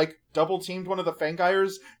Megumi, like, double-teamed one of the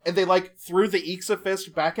Fangires, and they, like, threw the Ixa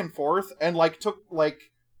fist back and forth, and, like, took, like,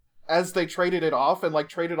 as they traded it off, and, like,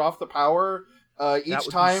 traded off the power, each would be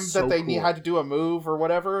time so that they cool. had to do a move or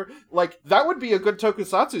whatever, like, that would be a good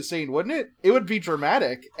tokusatsu scene, wouldn't it? It would be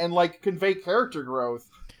dramatic, and, like, convey character growth.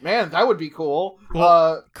 Man, that would be cool.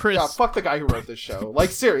 Well, Chris, Yeah, fuck the guy who wrote this show. Like,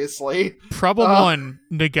 seriously. problem one: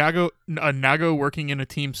 Nago working in a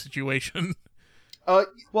team situation.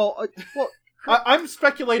 Well, I'm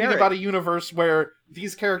speculating Garrett. about a universe where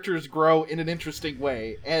these characters grow in an interesting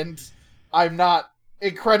way, and I'm not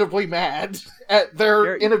incredibly mad at their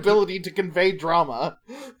Garrett, inability to convey drama.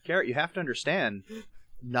 Garrett, you have to understand,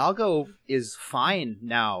 Nago is fine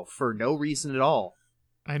now for no reason at all.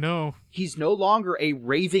 I know. He's no longer a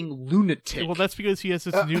raving lunatic. Well, that's because he has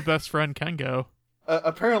his new best friend Kengo.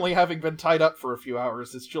 Apparently, having been tied up for a few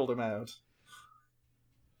hours has chilled him out.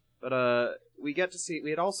 But we get to see.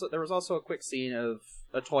 There was also a quick scene of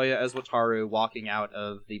Otoya as Wataru walking out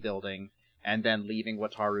of the building and then leaving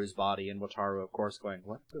Wataru's body, and Wataru, of course, going,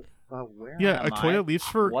 "What the fuck? Where Yeah, am Otoya I? leaves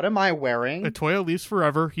for What am I wearing?" Otoya leaves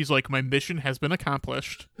forever. He's like, my mission has been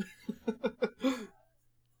accomplished.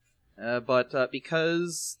 But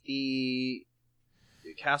because the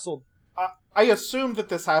castle, I assume that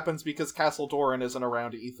this happens because Castle Doran isn't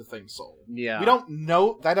around to eat the thing's soul. yeah, We don't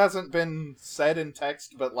know, that hasn't been said in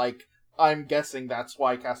text, but, like, I'm guessing that's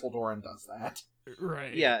why Castle Doran does that.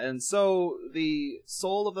 Right. yeah, and so the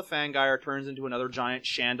soul of the Fangire turns into another giant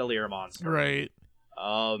chandelier monster. Right.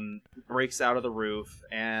 Breaks out of the roof,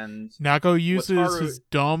 and Nago uses Wataru- his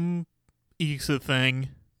dumb Ixa thing.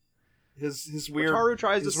 His weird Wataru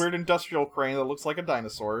tries his to weird industrial crane that looks like a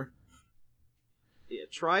dinosaur.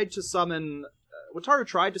 tried to summon. Wataru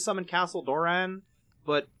tried to summon Castle Doran,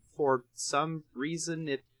 but for some reason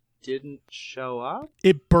it didn't show up.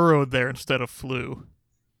 It burrowed there instead of flew.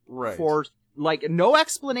 Right. For like no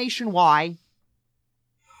explanation why.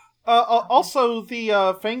 Also, the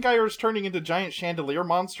Fangires turning into giant chandelier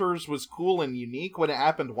monsters was cool and unique when it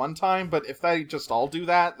happened one time, but if they just all do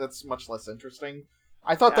that, that's much less interesting.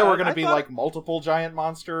 I thought there Yeah, were going to I be thought- like multiple giant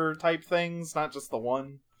monster type things, not just the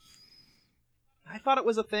one. I thought it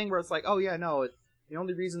was a thing where it's like, oh yeah, no, the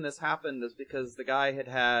only reason this happened is because the guy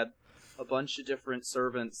had a bunch of different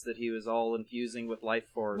servants that he was all infusing with life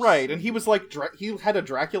force. Right, and he was like, he had a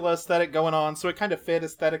Dracula aesthetic going on, so it kind of fit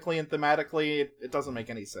aesthetically and thematically. It doesn't make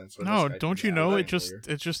any sense. For No, this guy to don't be you know? acting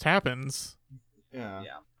It just happens. yeah.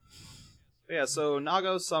 Yeah, so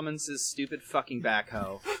Nago summons his stupid fucking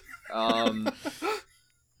backhoe.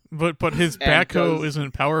 But his And backhoe goes-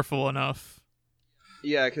 isn't powerful enough.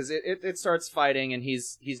 Yeah, because it starts fighting and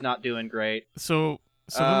he's not doing great. So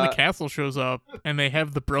then the castle shows up, and they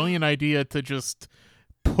have the brilliant idea to just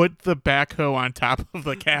put the backhoe on top of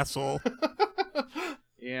the castle.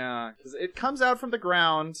 Yeah, because it comes out from the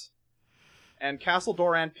ground, and Castle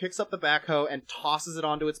Doran picks up the backhoe and tosses it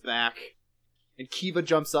onto its back, and Kiva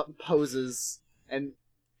jumps up and poses, and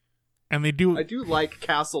And they do I do like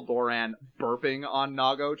Castle Doran burping on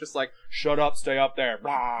Nago, just like, shut up, stay up there.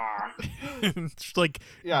 Blah. it's like,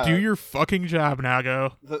 Yeah. do your fucking job,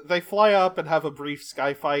 Nago. They fly up and have a brief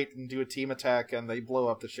sky fight and do a team attack, and they blow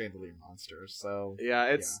up the chandelier monsters. So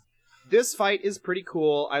Yeah, this fight is pretty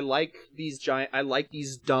cool. I like these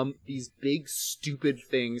big, stupid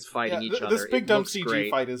things fighting each other. this big It dumb looks CG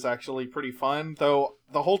great. fight is actually pretty fun. Though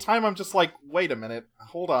the whole time I'm just like, wait a minute,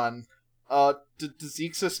 hold on. Does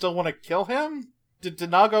Ixa still want to kill him? Did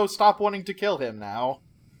Nago stop wanting to kill him now?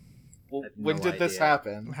 Well, I have when no did this idea.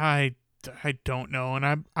 happen? I don't know,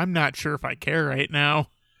 and I'm not sure if I care right now.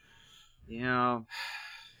 Yeah.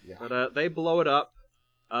 Yeah. But they blow it up.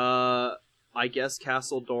 I guess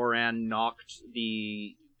Castle Doran knocked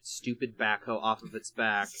the stupid backhoe off of its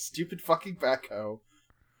back, Stupid fucking backhoe.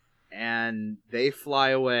 and they fly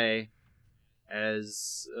away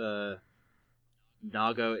as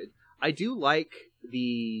Nago. I do like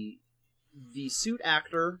the suit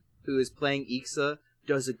actor who is playing Ixa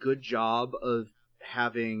does a good job of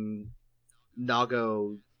having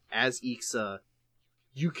Nago as Ixa.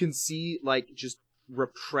 You can see like just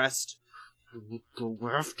repressed. Go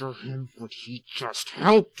after him, but he just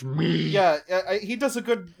helped me. Yeah, he does a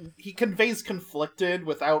good. He conveys conflicted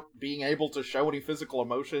without being able to show any physical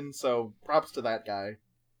emotion. So props to that guy.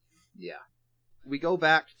 Yeah. We go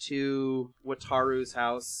back to Wataru's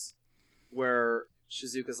house, where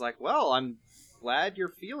Shizuka's like, well, I'm glad you're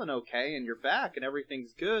feeling okay and you're back and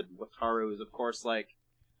everything's good. Wataru is, of course, like,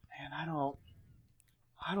 man, I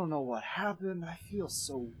don't know what happened. I feel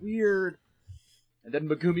so weird. And then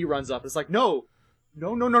Megumi runs up. It's like, no.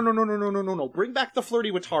 Bring back the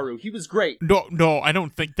flirty Wataru. He was great. No, I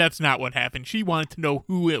don't think that's not what happened. She wanted to know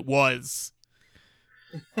who it was.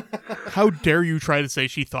 How dare you try to say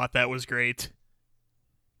she thought that was great?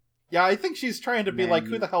 Yeah, I think she's trying to be Man, like,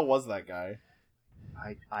 who the hell was that guy?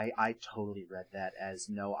 I totally read that as,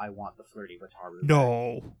 no, I want the flirty Wataru.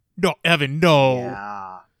 No, Evan, no.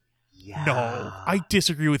 Yeah. No, I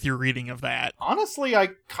disagree with your reading of that. Honestly,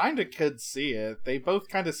 I kind of could see it. They both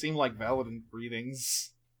kind of seem like valid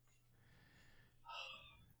readings.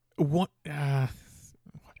 What?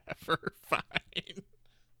 Whatever, fine.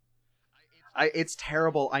 It's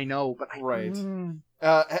terrible, I know, but Right.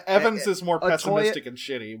 Evans is more Atoya- pessimistic and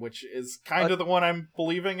shitty, which is kind of the one I'm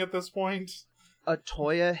believing at this point.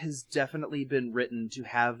 Atoya has definitely been written to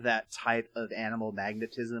have that type of animal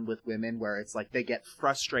magnetism with women where it's like they get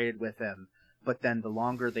frustrated with him, but then the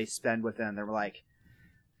longer they spend with him, they're like,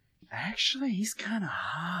 actually, he's kind of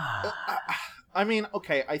hot. I mean,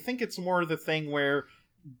 okay, I think it's more the thing where,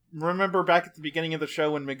 remember back at the beginning of the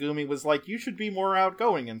show when Megumi was like, you should be more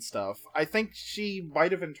outgoing and stuff. I think she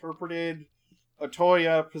might have interpreted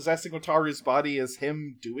Atoya possessing Wataru's body as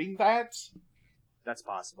him doing that. That's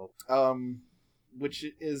possible.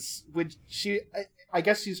 I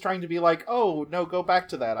guess she's trying to be like, oh, no, go back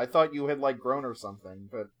to that. I thought you had, like, grown or something,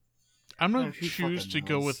 but... I'm Yeah, gonna who choose fucking to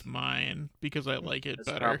go knows? with mine because I like it That's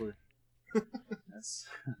better. probably...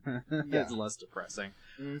 That's less depressing.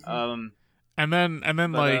 Mhm. And then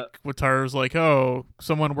But, like Wataru's like, oh,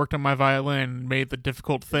 someone worked on my violin, made the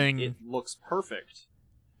difficult thing. It looks perfect.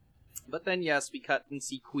 But then, yes, we cut and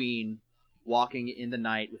see Queen walking in the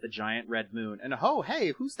night with a giant red moon. And oh,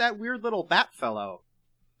 hey, who's that weird little bat fellow?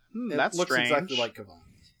 It That's looks strange. exactly like Kavan.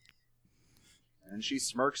 And she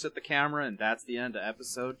smirks at the camera, and that's the end of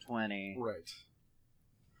episode 20. Right.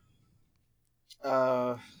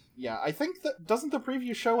 Yeah, I think that... Doesn't the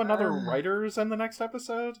preview show another writers in the next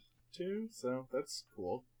episode, too? So, that's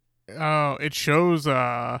cool. Oh, it shows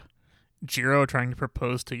Jiro trying to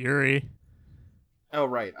propose to Yuri. Oh,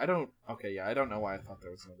 right. I don't know why I thought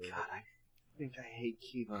there was another... God, I think I hate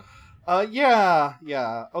Kiva.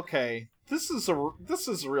 Yeah, okay. This is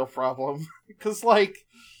a real problem. Because, like,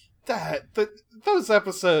 those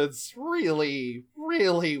episodes really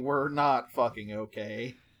were not fucking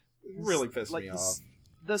okay. It really pissed me off.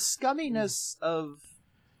 The scumminess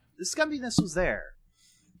was there,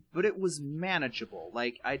 but it was manageable.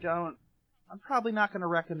 Like, I'm probably not going to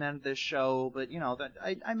recommend this show, but,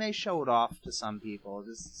 that I may show it off to some people,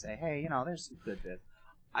 just to say, hey, there's some good bits.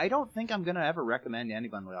 I don't think I'm going to ever recommend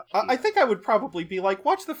anyone watch Kiva. I think I would probably be like,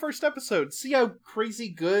 watch the first episode, see how crazy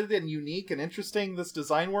good and unique and interesting this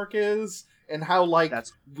design work is, and how,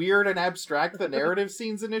 that's weird and abstract the narrative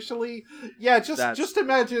scenes initially. Yeah, just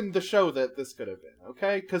imagine the show that this could have been,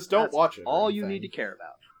 okay? Because don't watch it. All you need to care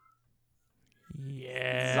about.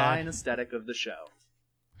 Yeah. Design aesthetic of the show.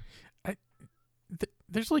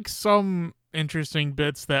 There's some interesting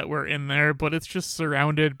bits that were in there, but it's just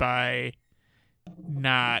surrounded by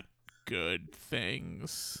not good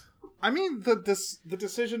things. I mean, the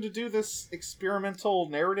decision to do this experimental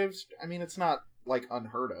narrative, I mean, it's not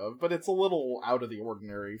unheard of, but it's a little out of the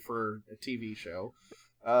ordinary for a TV show.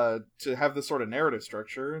 To have this sort of narrative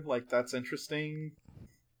structure, that's interesting.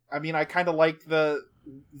 I mean, I kind of like that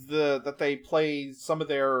they play some of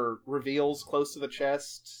their reveals close to the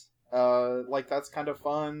chest. That's kind of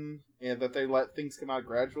fun, and that they let things come out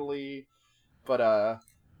gradually. But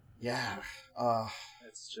yeah,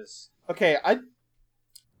 it's just okay.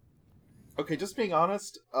 Just being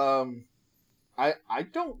honest, I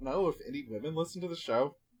don't know if any women listen to the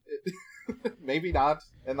show. Maybe not,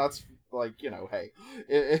 and that's hey,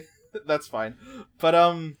 that's fine. But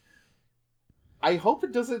I hope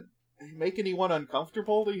it doesn't make anyone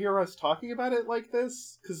uncomfortable to hear us talking about it like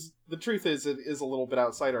this, because the truth is, it is a little bit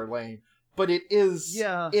outside our lane. But it is,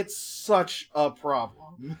 it's such a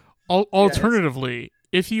problem. Alternatively,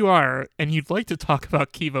 if you are, and you'd like to talk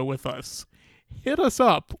about Kiva with us, hit us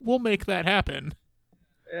up. We'll make that happen.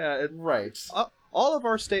 Yeah, right. All of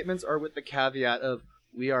our statements are with the caveat of,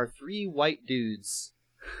 we are 3 white dudes.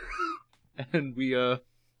 And we,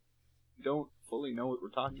 don't fully know what we're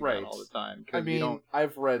talking about all the time. I mean,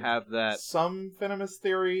 I've read that some feminist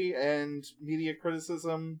theory and media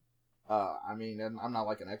criticism. And I'm not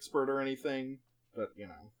an expert or anything, but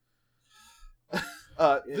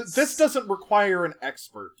this doesn't require an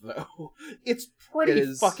expert, though. It's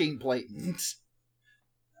pretty fucking blatant.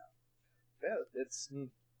 It's,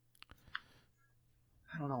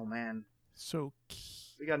 I don't know, man. So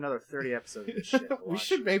we got another 30 episodes of this shit to watch. We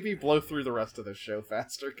should maybe blow through the rest of this show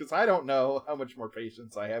faster, because I don't know how much more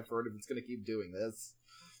patience I have for it if it's going to keep doing this.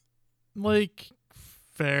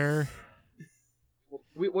 Fair.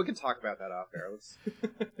 We can talk about that off air. Let's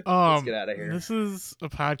get out of here. This is a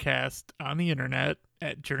podcast on the internet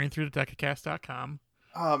at journeythroughthedecacast.com.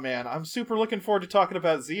 Oh, man. I'm super looking forward to talking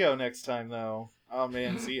about Zio next time, though. Oh,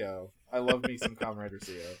 man, Zio. I love me some Kamen Rider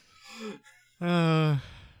Zio.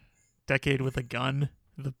 Decade with a Gun.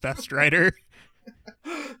 The best writer.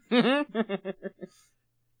 On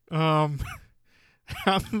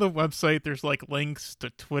the website, there's links to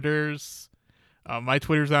Twitters. My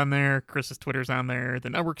Twitter's on there. Chris's Twitter's on there. The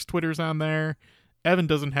network's Twitter's on there. Evan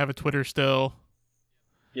doesn't have a Twitter still.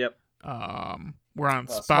 Yep. We're on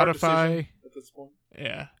Spotify at this point.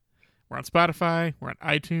 Yeah. We're on Spotify. We're on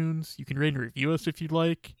iTunes. You can rate and review us if you'd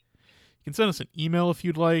like. You can send us an email if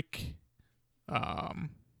you'd like.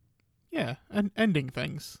 Yeah, and ending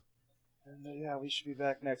things. And yeah, we should be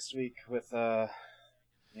back next week with I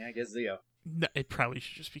guess Zio. No, it probably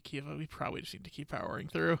should just be Kiva. We probably just need to keep powering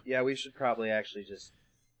through. Yeah, we should probably actually just...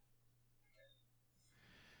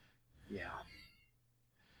 Yeah.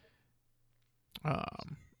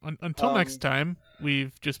 Until next time,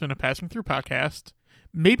 we've just been a passing through podcast.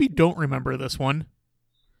 Maybe don't remember this one.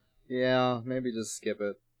 Yeah, maybe just skip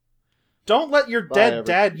it. Don't let your dead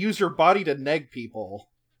dad use your body to neg people.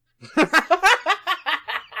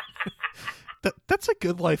 That's a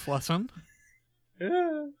good life lesson.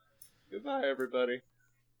 Yeah. Goodbye, everybody.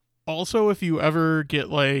 Also, if you ever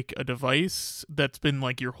get a device that's been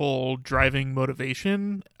your whole driving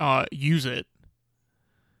motivation, use it.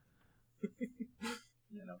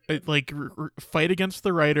 Fight against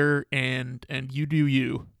the writer and you do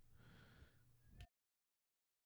you.